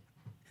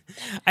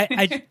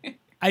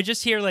 I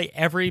just hear like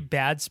every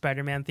bad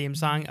Spider-Man theme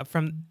song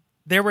from...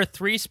 There were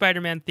 3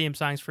 Spider-Man theme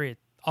songs for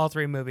all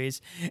 3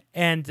 movies,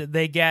 and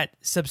they get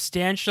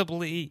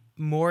substantially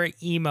more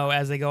emo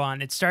as they go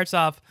on. It starts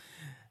off,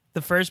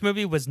 the first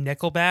movie was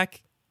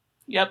Nickelback.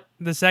 Yep.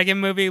 The second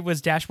movie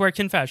was Dashboard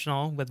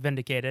Confessional with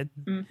Vindicated.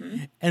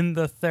 Mm-hmm. And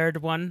the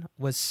third one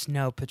was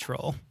Snow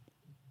Patrol.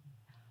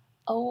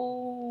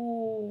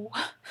 Oh.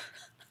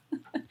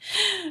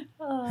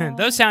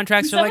 Those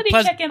soundtracks are like...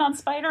 Somebody check in on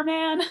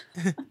Spider-Man.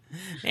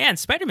 Man,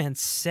 Spider-Man's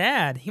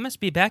sad. He must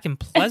be back in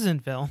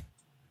Pleasantville.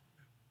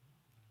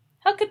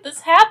 How could this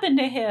happen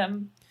to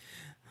him?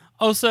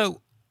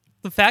 Also,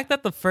 the fact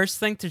that the first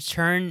thing to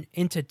turn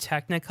into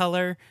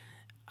Technicolor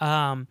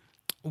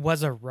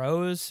was a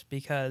rose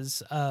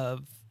because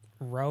of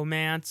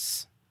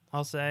romance,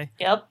 I'll say.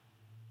 Yep.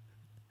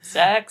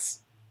 Sex.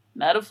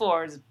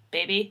 Metaphors,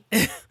 baby.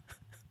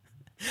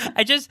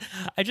 I just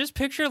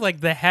picture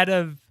like the head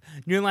of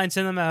New Line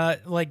Cinema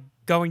like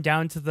going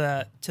down to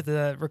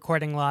the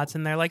recording lots,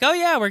 and they're like, "Oh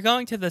yeah, we're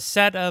going to the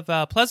set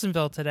of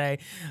Pleasantville today."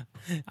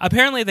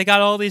 Apparently, they got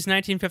all these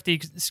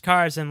 1950s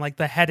cars, and like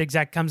the head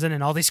exec comes in,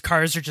 and all these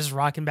cars are just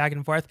rocking back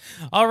and forth.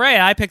 All right,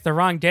 I picked the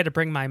wrong day to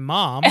bring my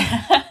mom.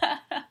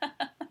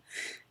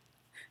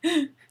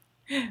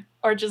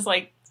 Or just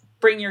like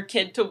bring your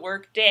kid to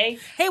work day.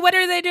 Hey, what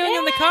are they doing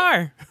in the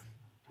car?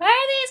 Why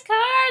are these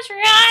cars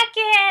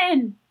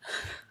rocking?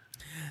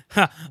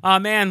 Oh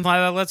man,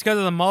 let's go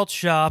to the mulch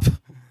shop.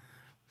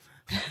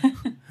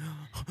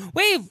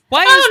 Wait,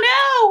 why?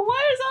 No!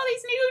 Why is all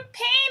these new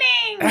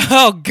paintings?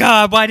 Oh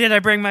God, why did I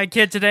bring my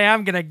kid today?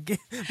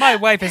 My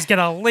wife is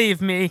gonna leave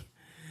me.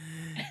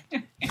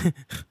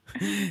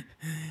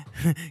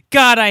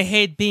 God, I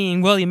hate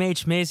being William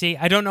H. Macy.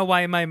 I don't know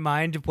why in my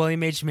mind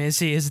William H.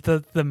 Macy is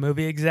the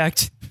movie exec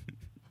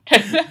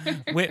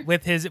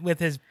with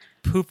his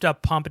poofed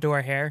up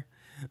pompadour hair.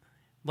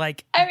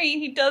 Like, I mean,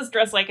 he does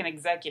dress like an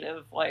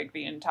executive like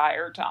the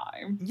entire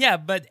time. Yeah,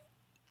 but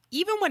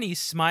even when he's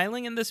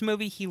smiling in this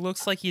movie, he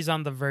looks like he's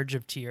on the verge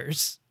of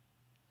tears.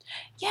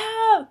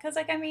 Yeah, because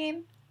like I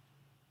mean,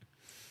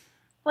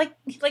 like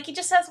he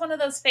just has one of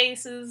those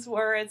faces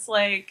where it's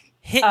like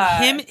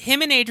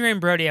him and Adrian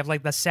Brody have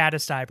like the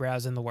saddest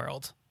eyebrows in the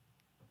world.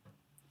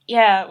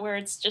 Yeah, where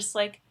it's just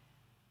like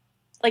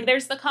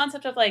there's the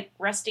concept of like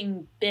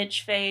resting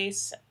bitch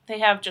face. They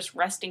have just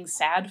resting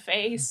sad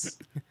face.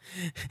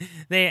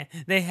 they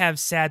have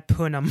sad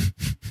punum.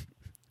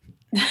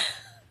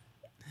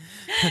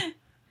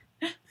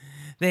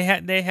 They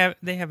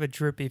have a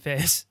droopy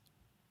face.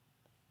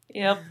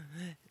 Yep.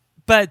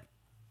 But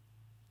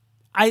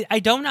I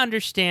don't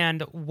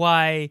understand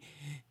why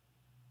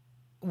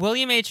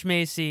William H.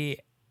 Macy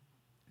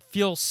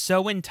feels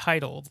so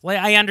entitled. Like,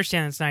 I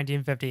understand it's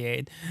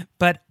 1958,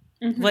 but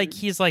like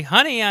he's like,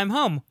 "Honey, I'm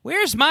home.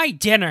 Where's my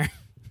dinner?"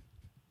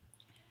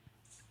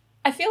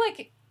 I feel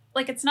like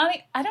it's not.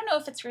 I don't know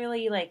if it's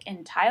really like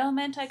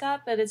entitlement I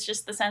got, but it's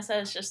just the sense that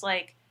it's just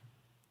like,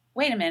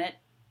 wait a minute,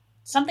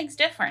 something's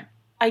different.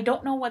 I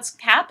don't know what's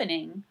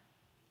happening.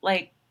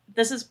 Like,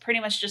 this is pretty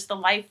much just the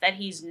life that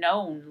he's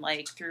known,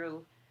 like,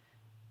 through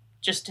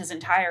just his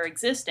entire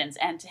existence.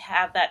 And to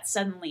have that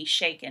suddenly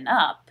shaken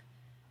up,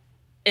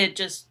 it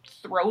just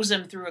throws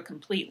him through a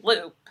complete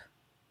loop.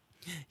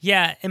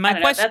 Yeah, and my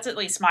question... That's at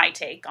least my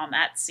take on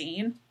that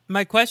scene.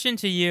 My question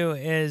to you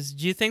is,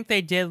 do you think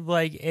they did,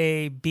 like,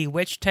 a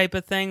Bewitched type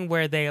of thing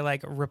where they,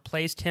 like,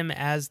 replaced him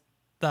as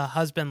the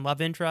husband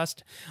love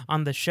interest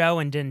on the show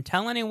and didn't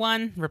tell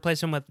anyone,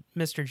 replace him with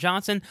Mr.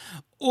 Johnson,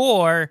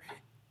 or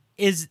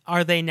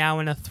are they now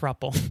in a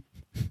throuple?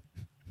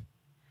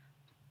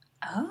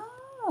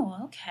 Oh,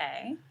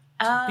 okay.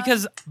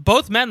 Because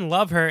both men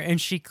love her,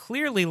 and she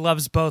clearly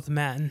loves both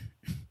men.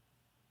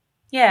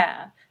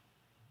 Yeah.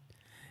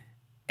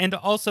 And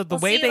also the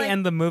way they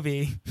end the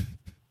movie.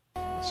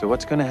 So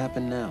what's going to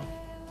happen now?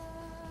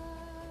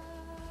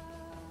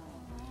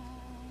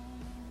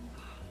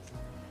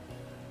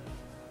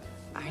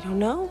 I don't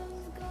know.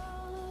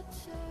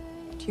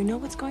 Do you know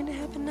what's going to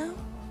happen now?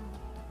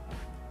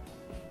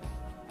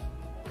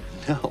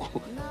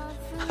 No,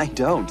 I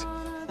don't.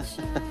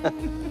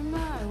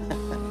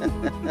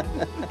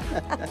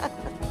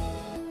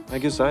 I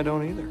guess I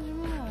don't either.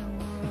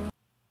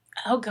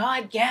 Oh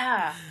God,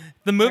 yeah.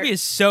 The movie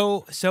is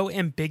so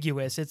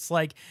ambiguous. It's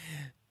like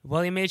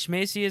William H.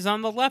 Macy is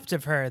on the left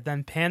of her,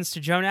 then pans to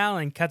Joan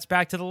Allen, cuts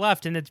back to the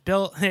left, and it's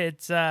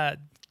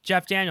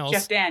Jeff Daniels.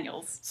 Jeff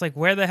Daniels. It's like,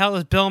 where the hell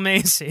is Bill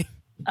Macy?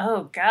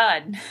 Oh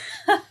God.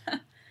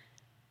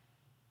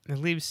 It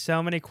leaves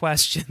so many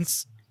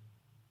questions.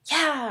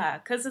 Yeah,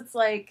 because it's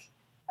like,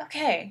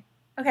 okay,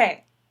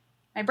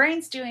 my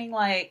brain's doing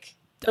like.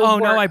 Oh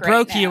no, I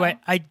broke right you. now.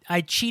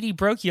 I cheaty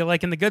broke you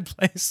like in The Good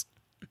Place.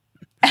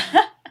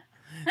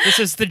 This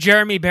is the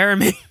Jeremy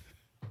Bearimy.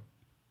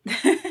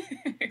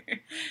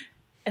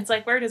 It's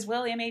like, where does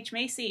William H.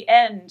 Macy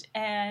end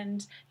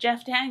and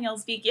Jeff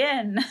Daniels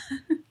begin?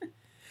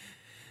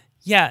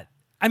 Yeah,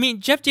 I mean,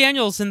 Jeff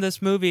Daniels in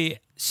this movie.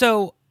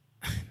 So,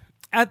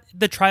 at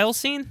the trial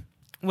scene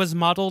was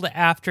modeled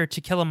after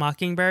To Kill a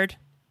Mockingbird.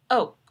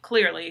 Oh,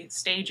 clearly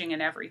staging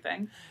and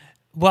everything.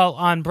 Well,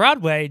 on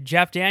Broadway,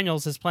 Jeff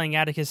Daniels is playing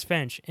Atticus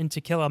Finch in To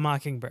Kill a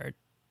Mockingbird.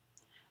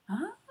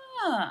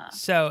 Ah.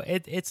 So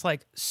it's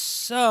like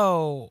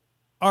so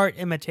art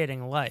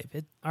imitating life,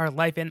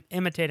 life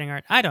imitating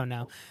art. I don't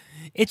know.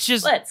 It's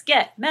just let's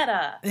get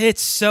meta.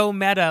 It's so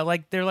meta.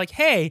 Like they're like,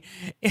 hey,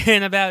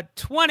 in about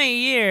 20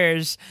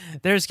 years,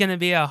 there's going to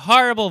be a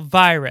horrible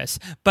virus,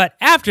 but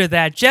after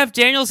that, Jeff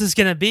Daniels is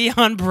going to be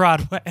on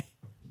Broadway.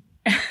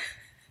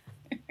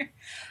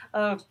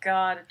 Oh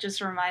God, it just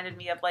reminded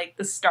me of like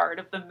the start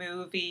of the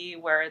movie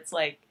where it's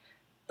like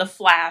the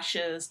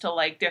flashes to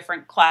like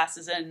different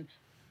classes and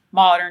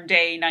modern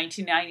day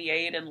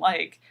 1998 and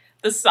like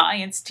the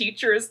science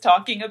teacher is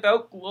talking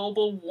about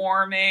global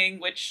warming,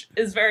 which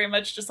is very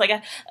much just like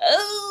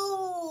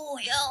oh,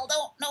 y'all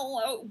don't know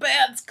how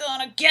bad it's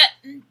gonna get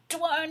in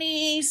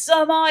 20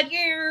 some odd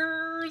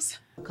years.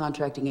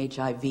 Contracting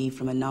HIV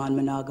from a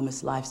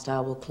non-monogamous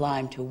lifestyle will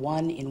climb to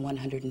 1 in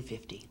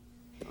 150.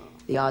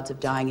 The odds of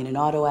dying in an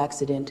auto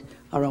accident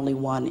are only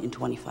 1 in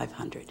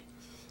 2,500.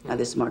 Now,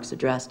 this marks a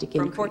drastic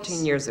increase. From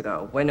 14 years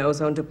ago, when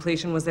ozone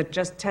depletion was at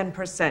just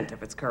 10%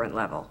 of its current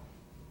level.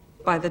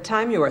 By the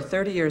time you are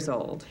 30 years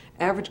old,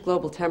 average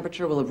global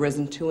temperature will have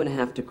risen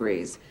 2.5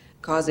 degrees,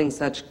 causing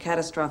such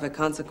catastrophic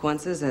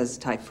consequences as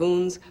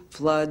typhoons,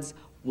 floods,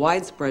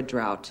 widespread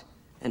drought,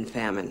 and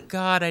famine.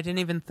 God, I didn't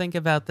even think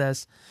about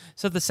this.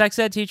 So the sex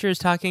ed teacher is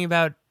talking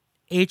about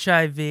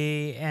HIV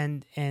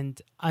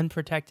and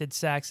unprotected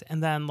sex,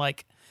 and then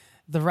like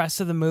the rest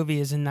of the movie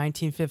is in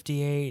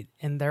 1958,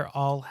 and they're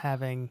all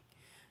having,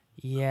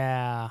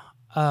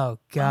 oh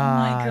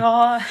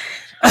God. Oh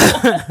my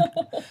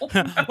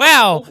God.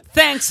 Wow,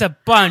 thanks a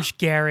bunch,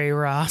 Gary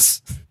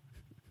Ross.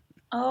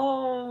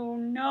 Oh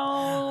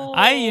no.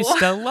 I used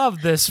to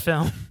love this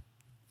film.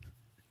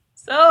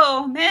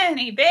 So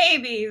many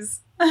babies.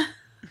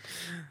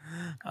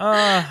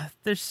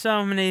 There's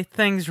so many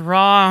things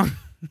wrong.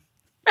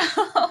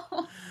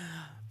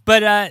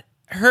 But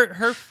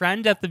her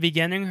friends at the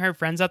beginning,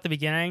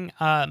 Marissa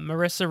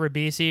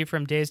Ribisi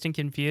from Dazed and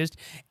Confused,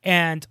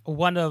 and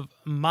one of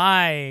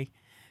my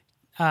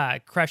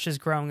crushes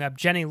growing up,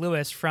 Jenny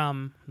Lewis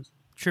from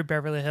True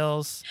Beverly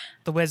Hills,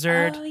 The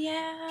Wizard. Oh,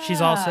 yeah.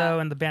 She's also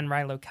in the band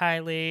Rilo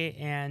Kiley,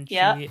 and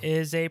she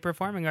is a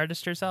performing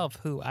artist herself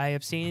who I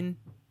have seen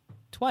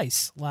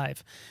twice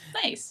live.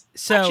 Nice.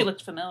 So she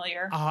looked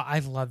familiar. I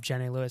love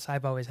Jenny Lewis.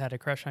 I've always had a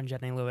crush on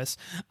Jenny Lewis.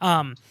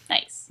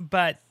 Nice.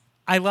 But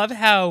I love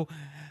how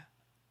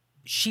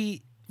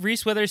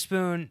Reese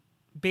Witherspoon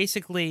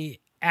basically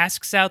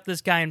asks out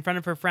this guy in front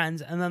of her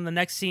friends, and then the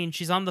next scene,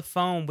 she's on the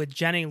phone with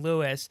Jenny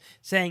Lewis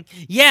saying,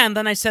 yeah, and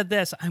then I said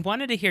this. I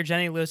wanted to hear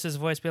Jenny Lewis's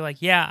voice be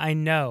like, yeah, I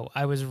know.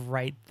 I was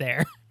right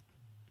there.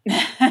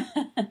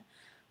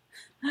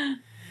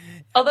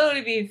 Although,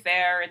 to be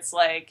fair, it's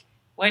like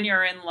when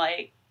you're in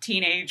like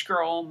teenage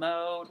girl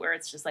mode where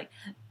it's just like,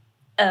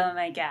 oh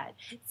my God.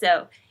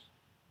 So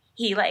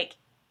he like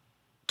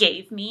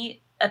gave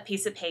me a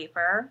piece of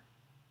paper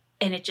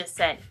and it just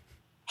said,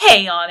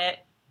 hey on it.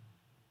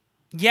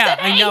 Yeah,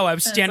 I know. I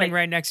was standing like,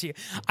 right next to you.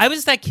 I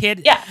was that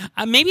kid. Yeah.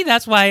 Maybe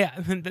that's why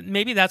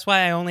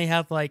I only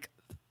have like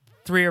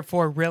 3 or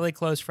 4 really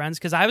close friends,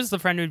 because I was the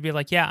friend who'd be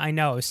like, yeah, I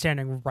know. I was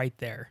standing right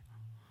there.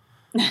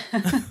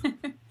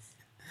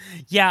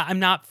 Yeah, I'm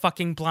not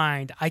fucking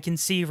blind. I can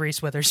see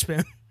Reese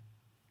Witherspoon.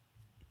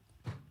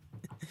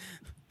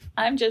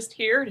 I'm just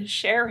here to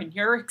share in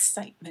your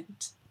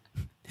excitement.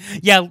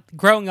 Yeah,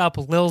 growing up,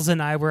 Lils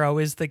and I were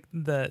always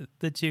the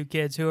two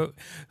kids who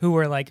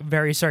were like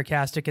very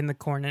sarcastic in the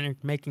corner and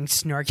making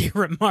snarky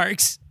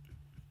remarks.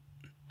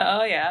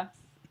 Oh yeah.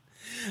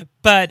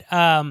 But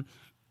that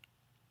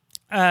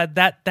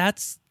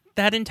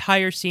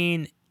entire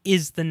scene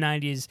is the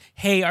 90s.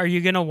 Hey, are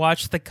you gonna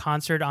watch the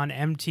concert on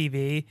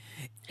MTV?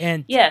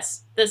 And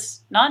yes,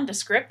 this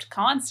nondescript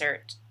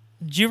concert.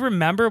 Do you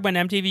remember when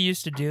MTV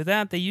used to do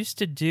that? They used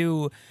to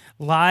do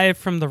live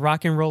from the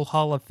Rock and Roll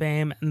Hall of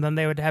Fame, and then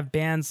they would have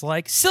bands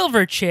like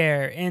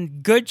Silverchair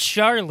and Good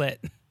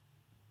Charlotte.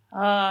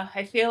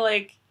 I feel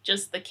like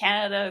just the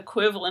Canada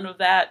equivalent of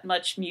that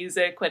much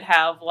music would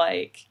have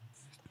like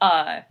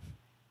I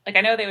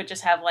know they would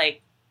just have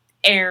like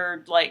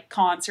aired like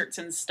concerts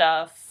and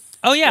stuff.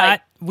 Oh yeah,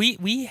 like,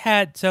 we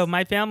had, so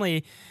my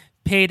family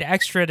paid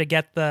extra to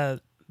get the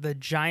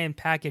giant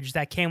package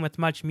that came with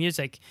much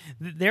music.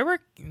 There were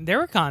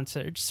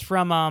concerts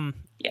from oh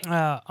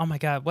my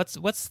God,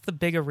 what's the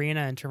big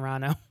arena in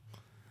Toronto?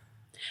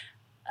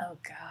 Oh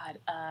God,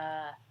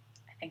 I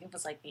think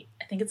it's like the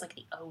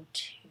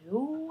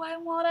O2. I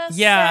want to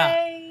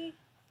say.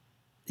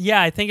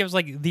 Yeah, I think it was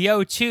like the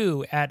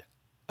O2 at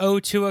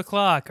 02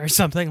 o'clock or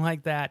something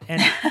like that,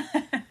 and.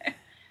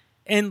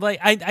 And like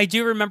I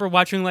do remember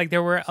watching, like,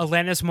 there were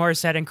Alanis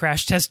Morissette and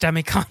Crash Test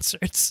Dummy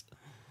concerts.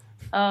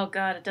 Oh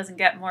God, it doesn't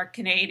get more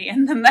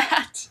Canadian than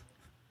that.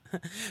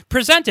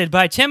 Presented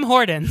by Tim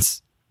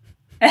Hortons.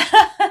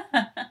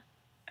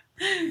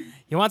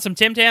 You want some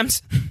Tim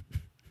Tams?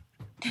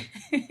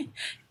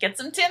 Get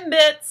some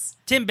Timbits.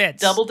 Timbits.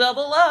 Double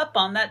up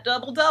on that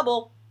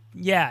double.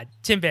 Yeah,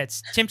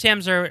 Timbits. Tim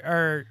Tams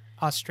are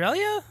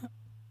Australia,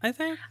 I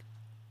think.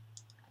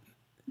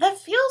 That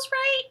feels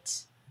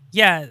right.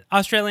 Yeah,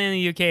 Australia and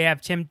the UK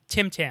have Tim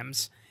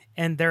Tams,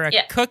 and they're a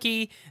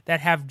cookie that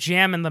have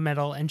jam in the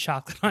middle and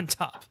chocolate on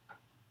top.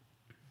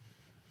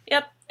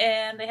 Yep,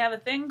 and they have a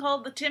thing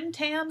called the Tim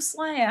Tam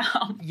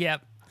Slam.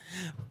 Yep.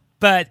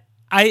 But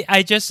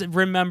I just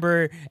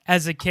remember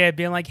as a kid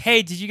being like,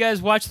 hey, did you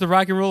guys watch the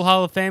Rock and Roll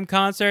Hall of Fame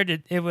concert?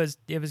 It was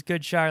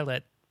Good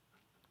Charlotte.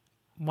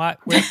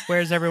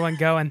 Where's everyone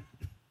going?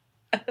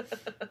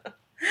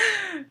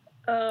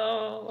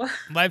 Oh.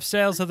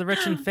 Lifestyles of the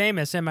rich and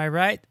famous, am I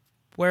right?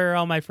 Where are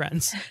all my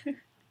friends?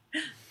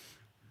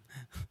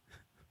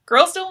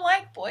 Girls don't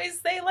like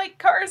boys, they like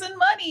cars and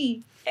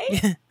money.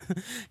 Hey.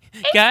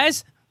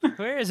 Guys,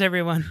 where is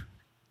everyone?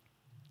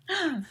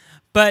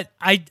 But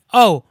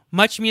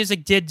Much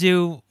Music did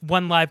do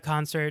one live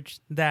concert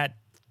that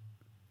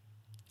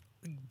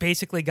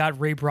basically got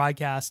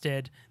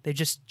rebroadcasted. They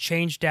just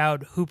changed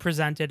out who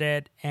presented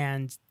it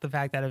and the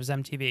fact that it was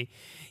MTV.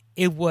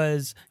 It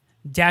was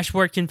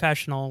Dashboard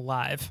Confessional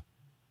live.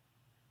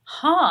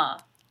 Huh.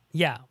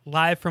 Yeah,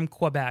 live from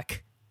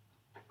Quebec.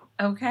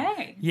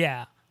 Okay.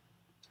 Yeah.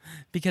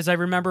 Because I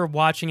remember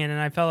watching it and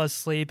I fell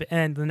asleep,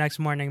 and the next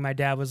morning my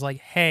dad was like,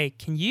 "Hey,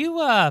 can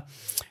you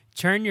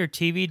turn your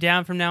TV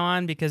down from now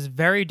on, because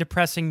very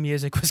depressing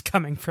music was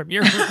coming from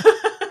your room."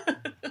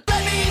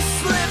 Let me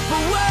slip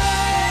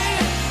away.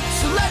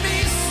 So let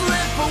me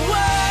slip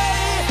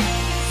away.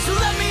 So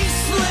let me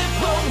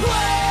slip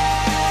away.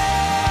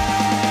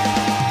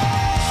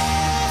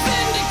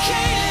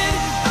 Vindicated.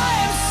 I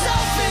am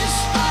selfish.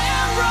 I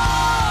am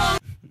wrong.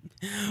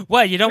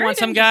 What, you don't Sure want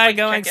some didn't guy just,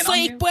 going, check in on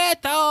 "Sleep you.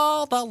 with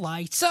all the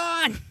lights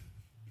on"?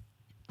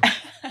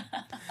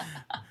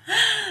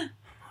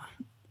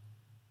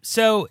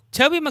 So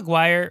Tobey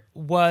Maguire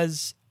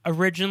was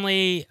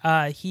originally,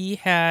 he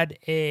had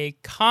a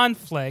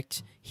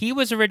conflict. He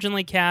was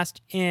originally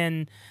cast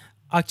in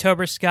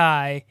October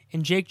Sky,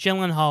 and Jake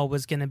Gyllenhaal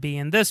was going to be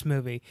in this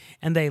movie,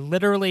 and they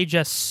literally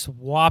just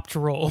swapped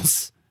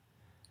roles.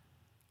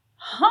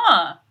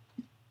 Huh.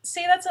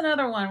 See, that's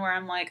another one where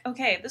I'm like,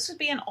 okay, this would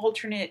be an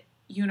alternate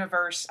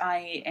universe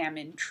I am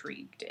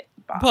intrigued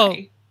by. Well,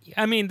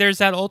 I mean, there's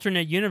that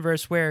alternate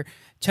universe where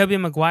Tobey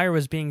Maguire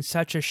was being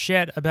such a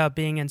shit about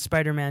being in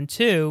Spider-Man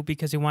 2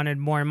 because he wanted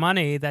more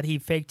money that he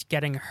faked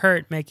getting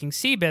hurt making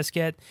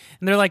Seabiscuit.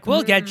 And they're like,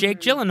 we'll get Jake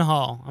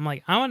Gyllenhaal. I'm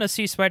like, I want to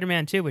see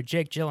Spider-Man 2 with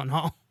Jake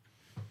Gyllenhaal.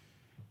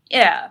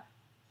 Yeah.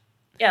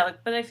 Yeah,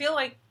 like, but I feel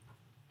like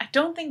I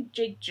don't think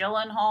Jake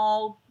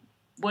Gyllenhaal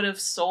would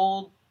have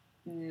sold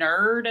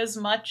nerd as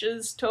much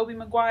as Tobey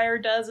Maguire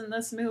does in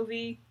this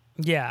movie.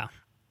 Yeah.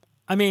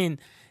 I mean,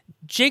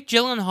 Jake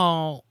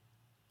Gyllenhaal,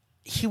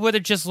 he would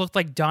have just looked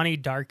like Donnie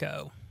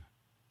Darko.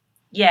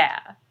 Yeah.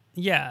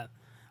 Yeah.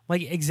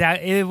 Like,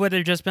 exactly. It would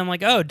have just been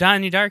like, oh,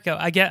 Donnie Darko.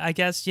 I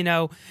guess, you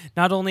know,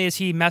 not only is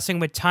he messing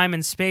with time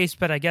and space,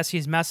 but I guess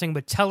he's messing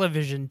with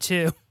television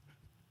too.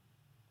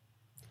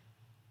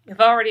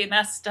 You've already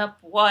messed up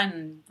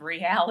one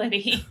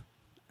reality.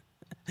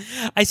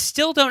 I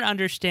still don't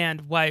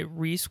understand why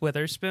Reese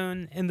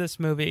Witherspoon in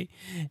this movie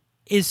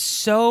is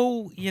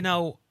so, you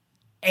know,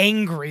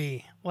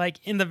 angry. Like,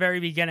 in the very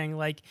beginning,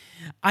 like,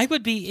 I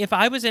would be, if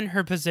I was in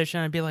her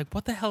position, I'd be like,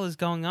 what the hell is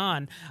going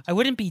on? I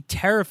wouldn't be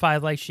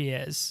terrified like she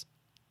is.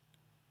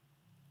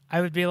 I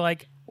would be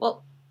like,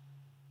 well,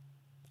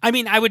 I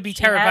mean, I would be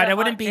terrified. I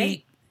wouldn't be.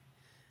 Date.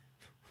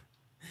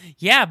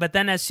 Yeah, but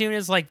then as soon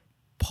as, like,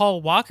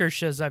 Paul Walker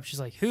shows up, she's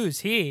like, who's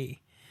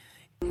he?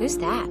 Who's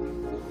that?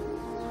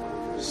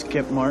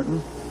 Skip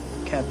Martin,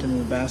 captain of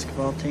the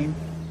basketball team.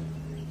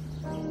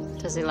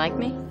 Does he like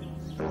me?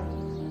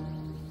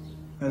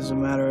 As a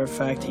matter of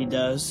fact, he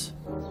does.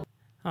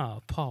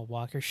 Oh, Paul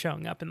Walker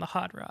showing up in the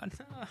hot rod.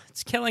 Oh,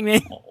 it's killing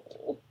me.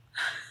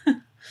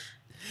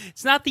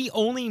 It's not the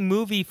only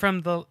movie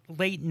from the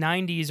late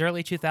 90s,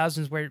 early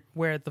 2000s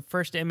where the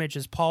first image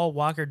is Paul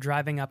Walker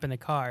driving up in a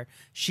car.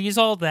 She's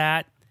All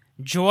That,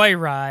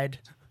 Joyride.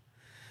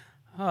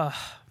 Oh,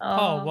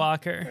 Paul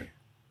Walker.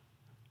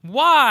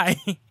 Why?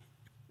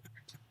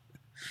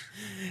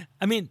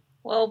 I mean...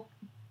 Well,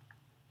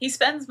 he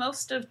spends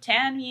most of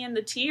Tammy and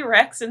the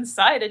T-Rex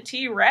inside a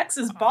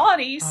T-Rex's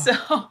body, so...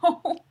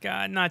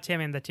 God, not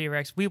Tammy and the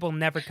T-Rex. We will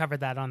never cover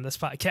that on this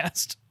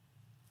podcast.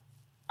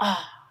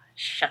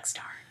 Shucks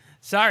darn.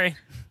 Sorry.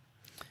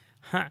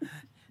 Huh.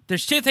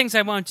 There's two things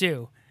I won't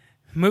do.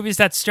 Movies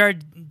that star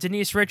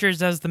Denise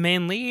Richards as the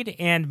main lead,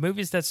 and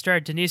movies that star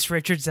Denise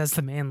Richards as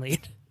the main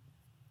lead.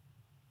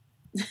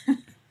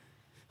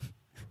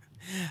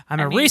 I'm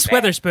a Reese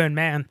Witherspoon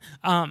man.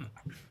 I'm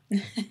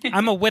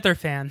a Wither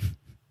fan.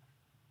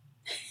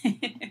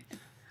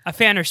 A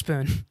fanner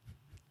spoon.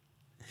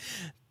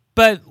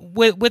 But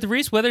with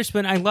Reese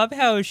Witherspoon, I love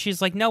how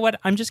she's like, know what?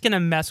 I'm just going to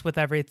mess with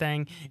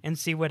everything and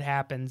see what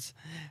happens.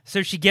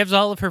 So she gives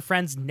all of her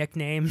friends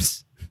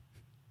nicknames.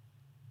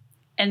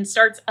 And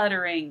starts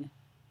uttering,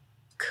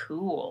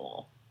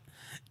 cool.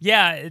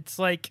 Yeah, it's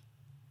like,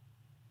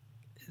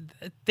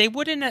 it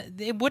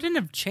wouldn't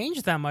have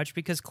changed that much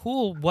because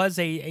cool was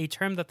a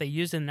term that they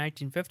used in the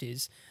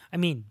 1950s. I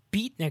mean,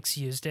 Beatniks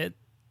used it.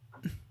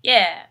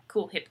 Yeah,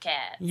 cool hip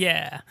cat.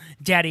 Yeah,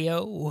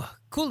 Daddy-O,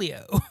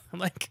 Coolio.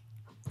 Like...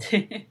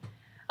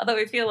 Although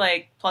I feel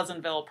like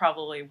Pleasantville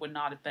probably would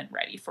not have been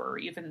ready for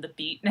even the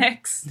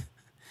Beatniks.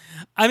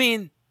 I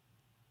mean,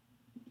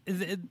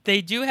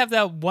 they do have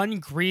that one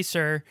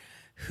greaser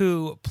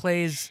who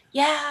plays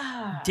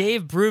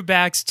Dave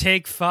Brubeck's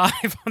Take 5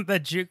 on the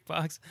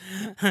jukebox.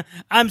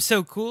 I'm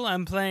so cool,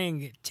 I'm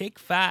playing Take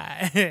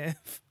 5.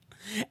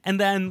 And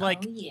then,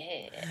 like... Oh,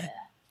 yeah.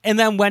 And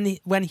then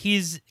when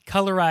he's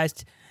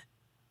colorized,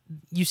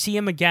 you see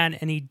him again,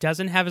 and he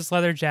doesn't have his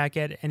leather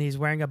jacket, and he's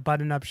wearing a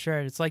button-up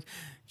shirt. It's like,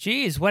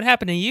 geez, what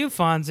happened to you,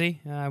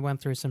 Fonzie? I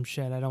went through some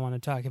shit I don't want to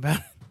talk about.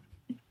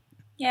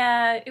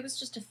 Yeah, it was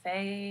just a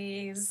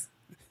phase.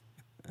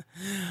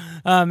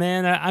 Oh,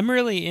 man, I'm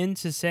really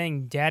into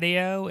saying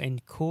daddy-o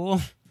and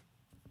cool.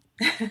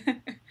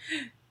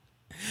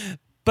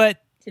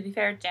 But to be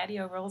fair,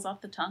 Daddy-O rolls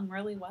off the tongue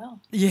really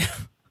well. Yeah.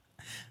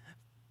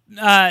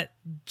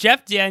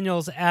 Jeff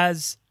Daniels,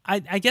 as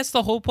I guess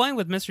the whole point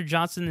with Mr.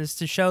 Johnson is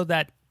to show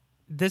that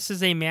this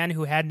is a man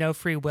who had no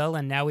free will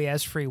and now he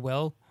has free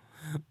will.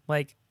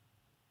 Like,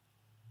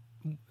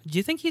 do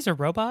you think he's a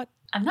robot?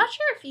 I'm not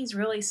sure if he's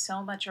really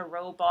so much a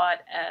robot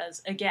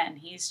as, again,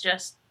 he's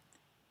just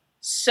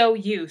so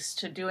used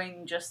to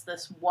doing just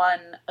this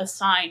one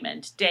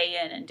assignment day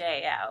in and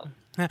day out.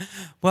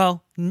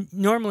 Well,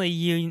 normally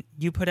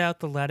you put out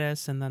the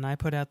lettuce and then I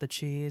put out the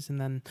cheese and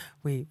then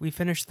we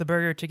finished the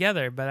burger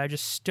together, but I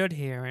just stood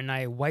here and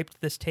I wiped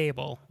this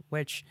table,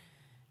 which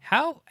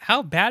how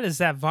bad is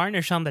that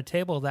varnish on the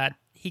table that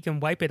he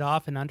can wipe it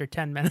off in under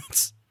 10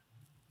 minutes?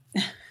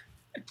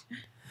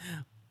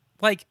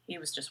 Like, he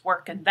was just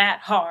working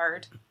that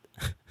hard.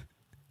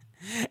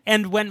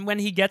 And when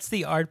he gets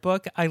the art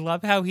book, I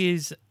love how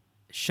he's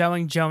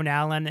showing Joan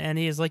Allen, and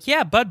he's like,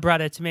 yeah, Bud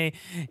brought it to me.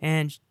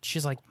 And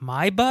she's like,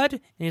 my Bud?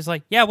 And he's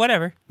like, yeah,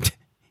 whatever.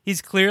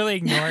 He's clearly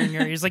ignoring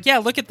her. He's like, yeah,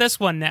 look at this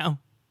one now.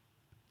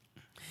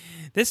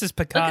 This is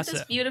Picasso. Look at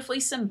this beautifully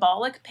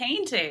symbolic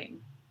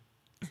painting.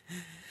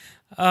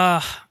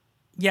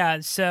 Yeah,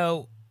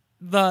 so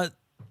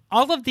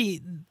all of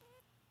the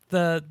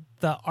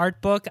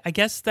art book, I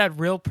guess that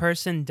real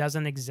person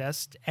doesn't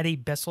exist. Eddie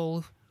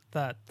Bissell,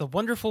 the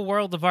Wonderful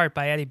World of Art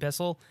by Eddie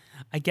Bissell.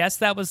 I guess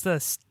that was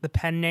the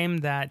pen name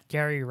that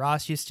Gary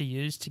Ross used to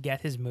use to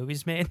get his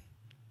movies made.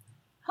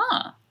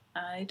 Huh.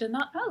 I did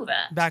not know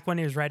that. Back when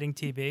he was writing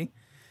TV.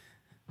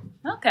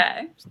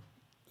 Okay.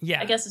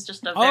 Yeah. I guess it's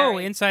just a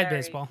very, inside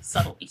very baseball.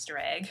 subtle Easter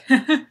egg.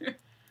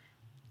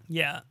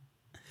 Yeah.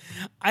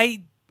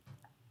 I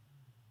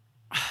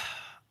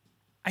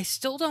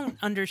still don't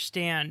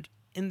understand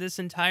in this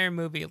entire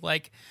movie,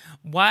 like,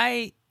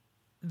 why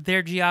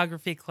their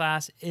geography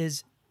class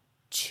is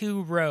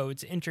 2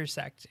 roads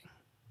intersecting.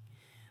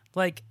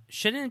 Like,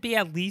 shouldn't it be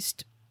at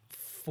least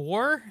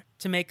 4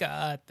 to make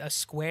a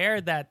square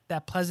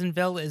that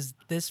Pleasantville is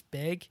this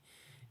big?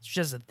 It's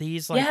just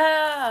these, like,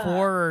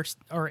 4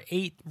 or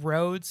 8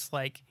 roads,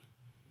 like...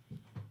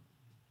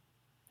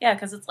 Yeah,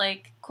 because it's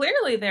like,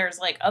 clearly there's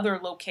like other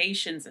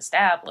locations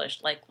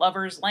established, like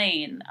Lover's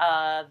Lane,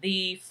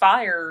 the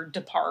fire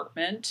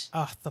department.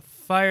 Oh, the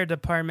fire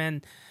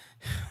department.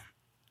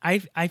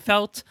 I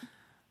felt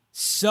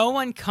so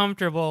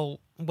uncomfortable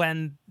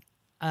when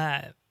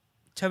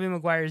Tobey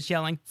Maguire's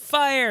yelling,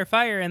 fire,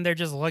 fire, and they're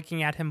just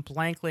looking at him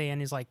blankly, and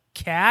he's like,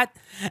 cat?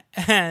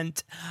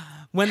 And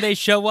when they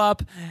show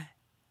up,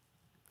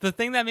 the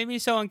thing that made me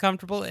so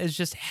uncomfortable is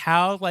just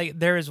how, like,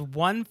 there is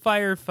one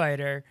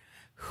firefighter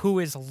who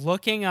is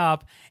looking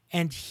up,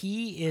 and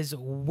he is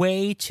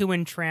way too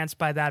entranced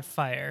by that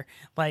fire.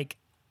 Like,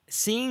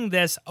 seeing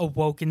this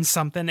awoken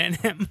something in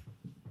him.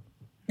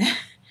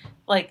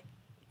 Like,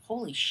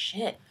 holy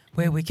shit.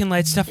 Wait, we can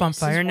light stuff on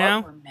fire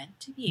now? This is what we're meant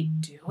to be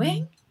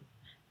doing?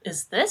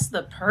 Is this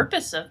the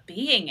purpose of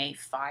being a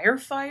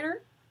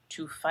firefighter?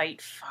 To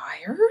fight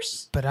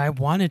fires? But I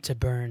want it to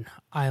burn.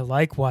 I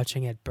like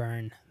watching it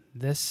burn.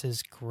 This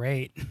is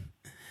great.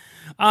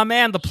 Oh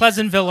man, the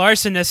Pleasantville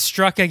arsonist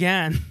struck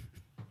again.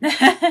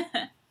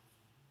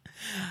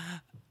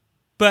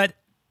 But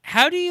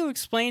how do you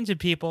explain to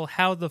people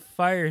how the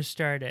fire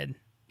started?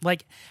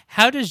 Like,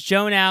 how does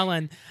Joan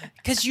Allen...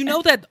 Because you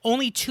know that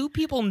only 2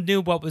 people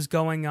knew what was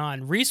going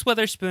on. Reese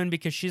Witherspoon,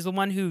 because she's the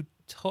one who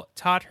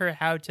taught her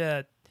how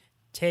to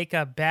take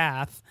a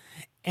bath,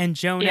 and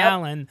Joan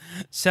Allen.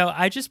 So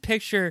I just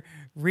picture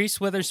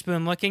Reese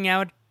Witherspoon looking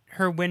out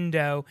her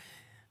window,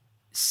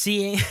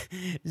 seeing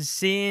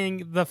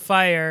the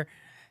fire,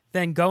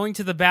 then going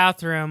to the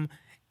bathroom,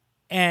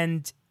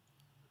 and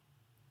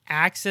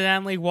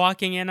accidentally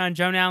walking in on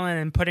Joan Allen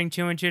and putting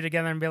 2 and 2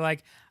 together and be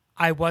like,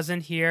 I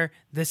wasn't here.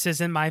 This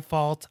isn't my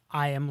fault.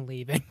 I am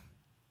leaving.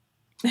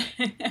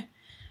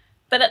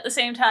 But at the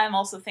same time,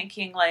 also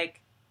thinking,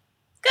 like,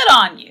 good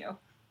on you.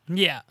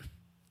 Yeah.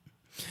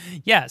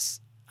 Yes.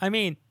 I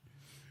mean,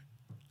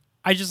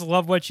 I just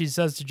love what she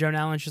says to Joan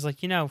Allen. She's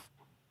like,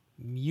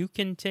 you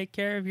can take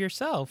care of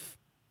yourself.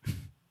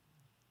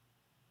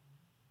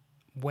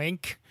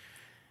 Wink.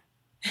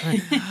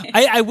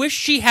 I wish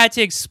she had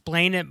to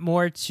explain it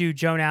more to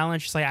Joan Allen.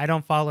 She's like, I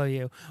don't follow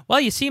you. Well,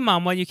 you see,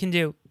 Mom, what you can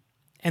do.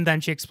 And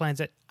then she explains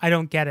it. I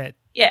don't get it.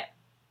 Yeah.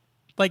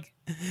 Like,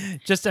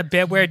 just a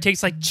bit where it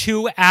takes like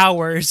 2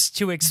 hours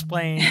to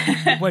explain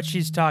what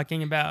she's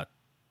talking about.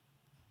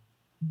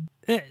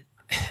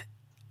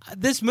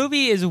 This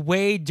movie is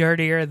way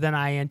dirtier than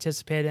I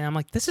anticipated. And I'm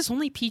like, this is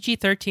only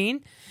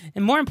PG-13?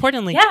 And more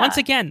importantly, once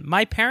again,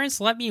 my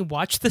parents let me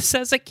watch this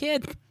as a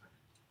kid.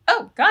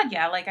 Oh God,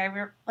 yeah. Like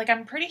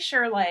I'm pretty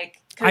sure. Like,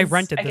 I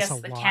rented I this guess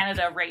a the lot.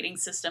 Canada rating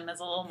system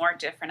is a little more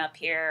different up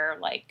here.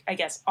 Like, I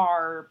guess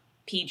our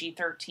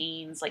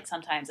PG-13s. Like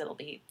sometimes it'll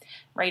be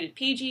rated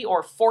PG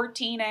or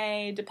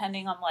 14A,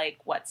 depending on like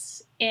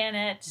what's in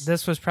it.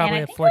 This was probably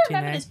and a I think 14A. I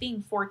remember this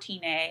being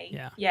 14A.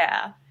 Yeah.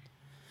 Yeah.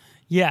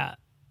 Yeah.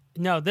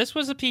 No, this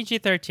was a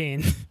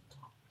PG-13.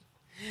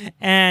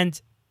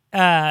 And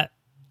I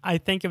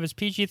think it was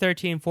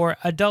PG-13 for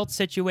adult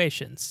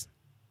situations.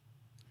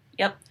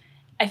 Yep.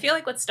 I feel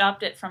like what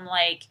stopped it from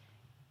like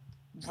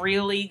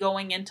really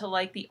going into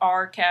like the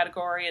R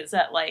category is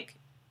that like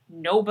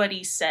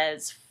nobody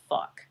says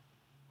fuck.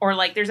 Or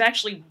like there's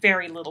actually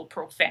very little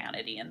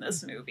profanity in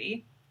this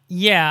movie.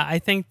 Yeah, I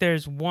think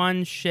there's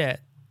one shit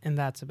and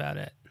that's about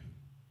it.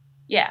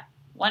 Yeah.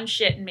 One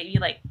shit and maybe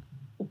like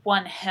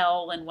one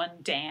hell and one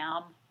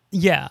damn.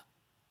 Yeah.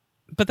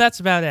 But that's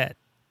about it.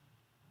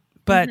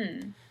 But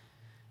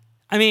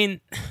I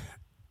mean,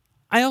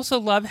 I also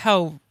love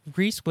how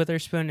Reese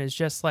Witherspoon is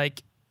just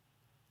like,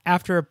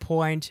 after a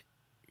point,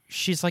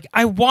 she's like,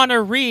 I want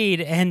to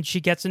read. And she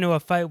gets into a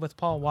fight with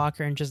Paul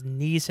Walker and just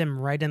knees him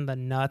right in the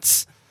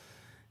nuts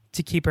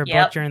to keep her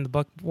book during the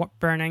book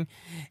burning.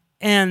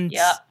 And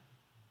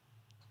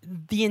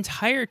the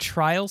entire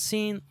trial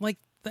scene, like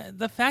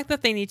the fact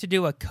that they need to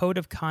do a code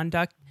of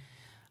conduct,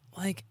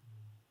 like,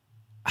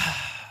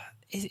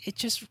 it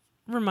just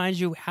reminds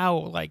you how,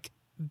 like,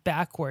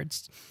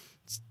 backwards,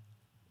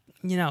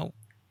 you know,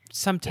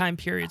 some time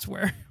periods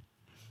were.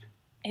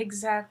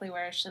 Exactly,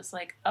 where it's just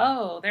like,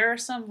 oh, there are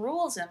some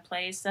rules in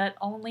place that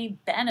only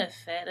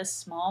benefit a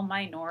small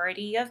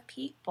minority of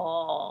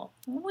people.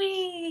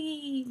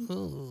 Whee!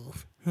 Ooh,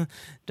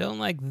 don't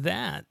like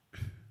that.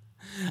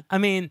 I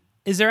mean,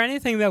 is there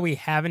anything that we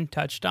haven't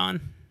touched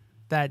on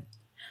that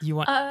you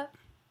want?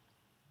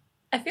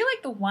 I feel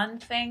like the one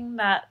thing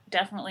that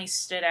definitely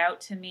stood out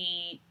to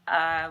me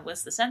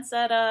was the sense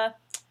that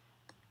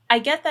I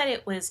get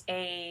that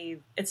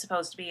it's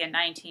supposed to be a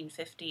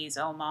 1950s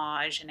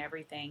homage and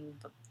everything,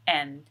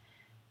 and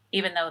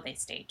even though they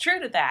stayed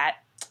true to that,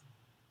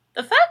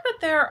 the fact that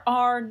there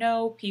are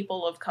no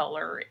people of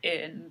color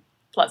in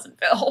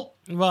Pleasantville.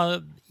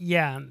 Well,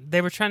 yeah,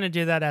 they were trying to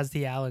do that as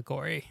the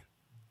allegory.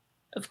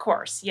 Of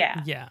course,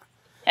 yeah. Yeah.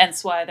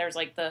 Hence why there's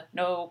like the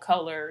no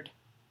colored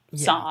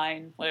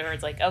sign, where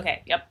it's like,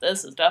 okay, yep,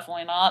 this is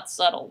definitely not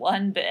subtle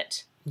one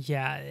bit.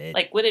 Yeah.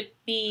 Like, would it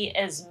be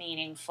as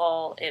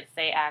meaningful if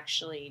they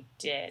actually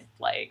did,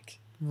 like...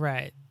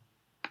 Right.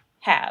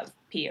 Have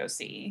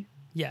POC.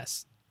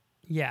 Yes.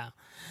 Yeah.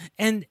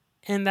 And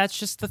that's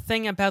just the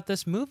thing about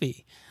this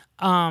movie.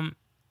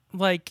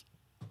 Like,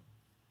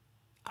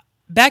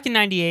 back in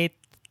 98,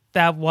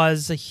 that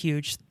was a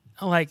huge...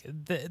 Like,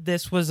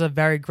 this was a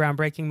very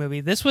groundbreaking movie.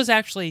 This was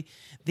actually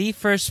the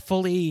first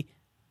fully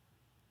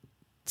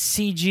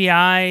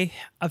CGI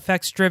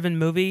effects-driven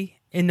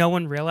movie, and no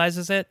one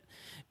realizes it.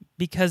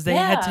 Because they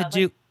had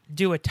to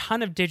do a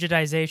ton of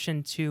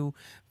digitization to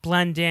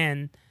blend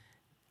in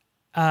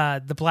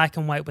the black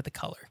and white with the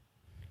color.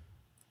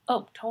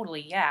 Oh,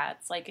 totally, yeah.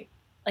 It's like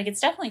it's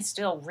definitely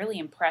still really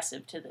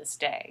impressive to this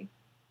day.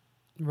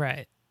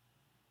 Right.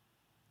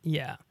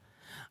 Yeah.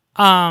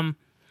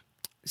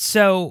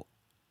 So,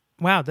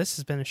 wow, this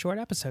has been a short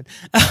episode.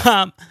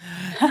 How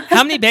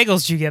many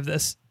bagels do you give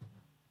this?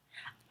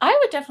 I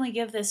would definitely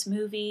give this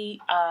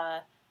movie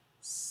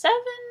 7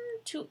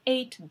 to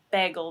 8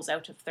 bagels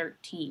out of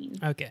 13.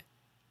 Okay.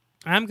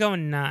 I'm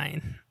going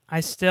 9. I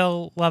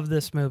still love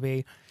this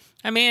movie.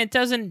 I mean, it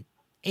doesn't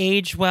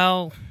age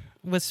well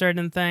with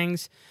certain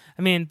things.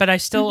 I mean, but I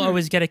still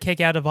always get a kick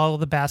out of all of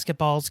the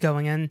basketballs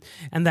going in.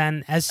 And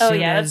then as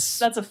soon as...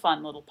 that's a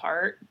fun little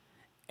part.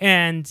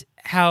 And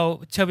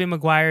how Tobey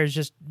Maguire is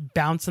just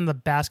bouncing the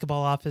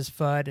basketball off his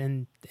foot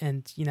and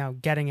you know,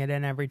 getting it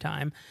in every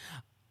time.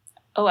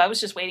 Oh, I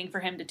was just waiting for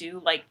him to do,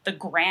 like, the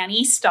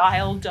granny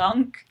style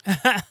dunk.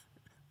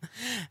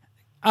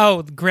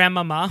 Oh,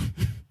 grandmama.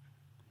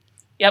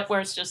 Yep, where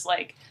it's just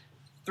like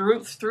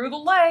through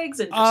the legs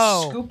and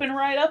just scooping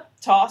right up,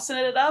 tossing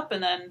it up,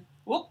 and then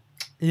whoop.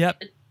 Yep.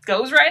 It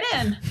goes right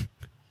in.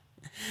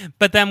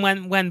 But then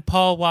when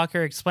Paul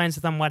Walker explains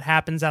to them what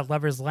happens at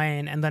Lover's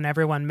Lane and then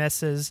everyone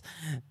misses,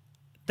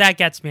 that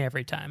gets me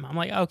every time. I'm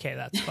like, okay,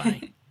 that's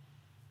funny.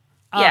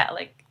 Yeah,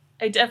 like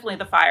definitely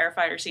the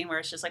firefighter scene where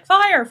it's just like,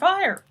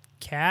 fire.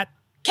 Cat.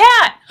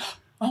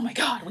 Oh my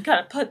God, we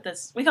gotta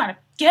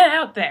get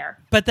out there.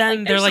 But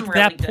then they're like,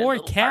 that poor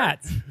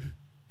cat.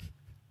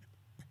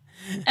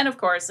 And of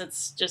course,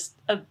 it's just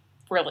a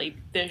really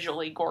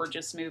visually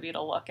gorgeous movie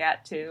to look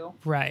at too.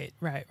 Right.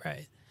 That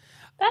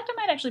I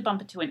might actually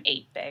bump it to an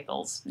 8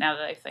 bagels now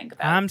that I think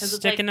about it. I'm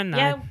sticking a 9.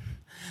 Yeah,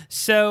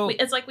 so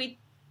it's like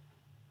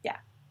yeah.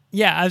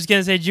 Yeah, I was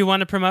gonna say, do you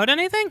want to promote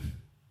anything?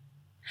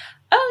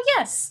 Oh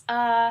yes.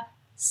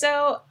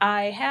 So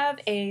I have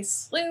a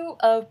slew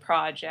of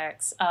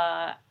projects.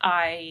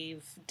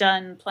 I've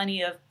done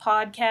plenty of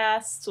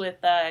podcasts with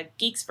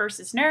Geeks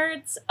vs.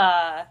 Nerds.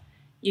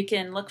 You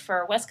can look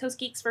for West Coast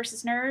Geeks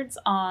vs. Nerds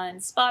on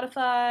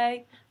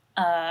Spotify,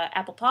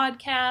 Apple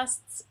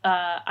Podcasts.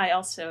 I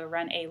also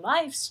run a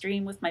live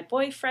stream with my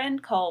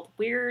boyfriend called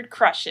Weird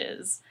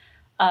Crushes.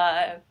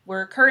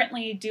 We're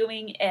currently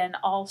doing an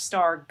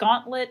all-star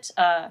gauntlet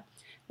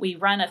We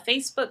run a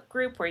Facebook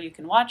group where you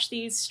can watch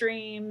these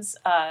streams.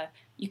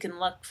 You can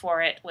look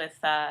for it with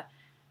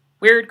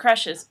Weird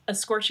Crushes, a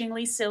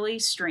Scorchingly Silly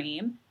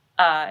stream.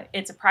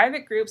 It's a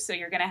private group, so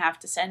you're going to have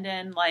to send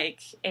in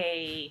like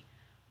fill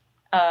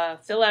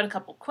out a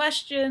couple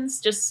questions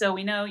just so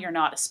we know you're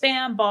not a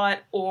spam bot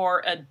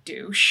or a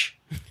douche.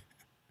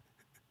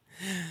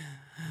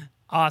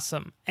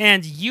 Awesome.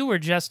 And you were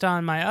just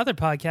on my other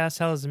podcast,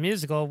 Hell is a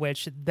Musical,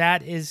 which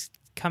that is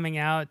coming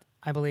out,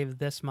 I believe,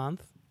 this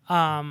month.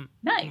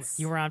 Nice.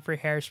 You were on for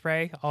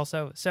Hairspray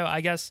also. So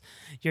I guess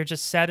you're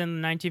just set in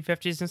the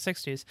 1950s and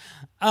 60s.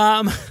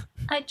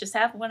 I just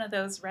have one of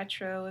those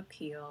retro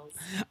appeals.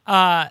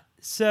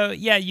 So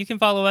yeah, you can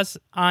follow us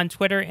on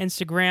Twitter,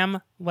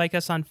 Instagram, like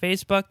us on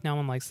Facebook. No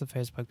one likes the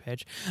Facebook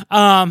page.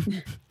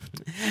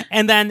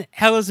 And then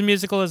Hell is a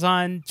Musical is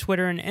on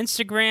Twitter and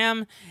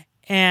Instagram.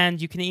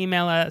 And you can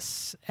email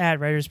us at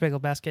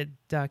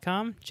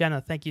writersbagelbasket.com.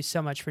 Jenna, thank you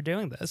so much for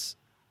doing this.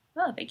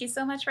 Oh, thank you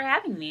so much for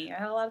having me. I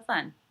had a lot of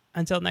fun.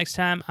 Until next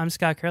time, I'm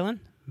Scott Curlin.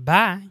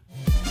 Bye.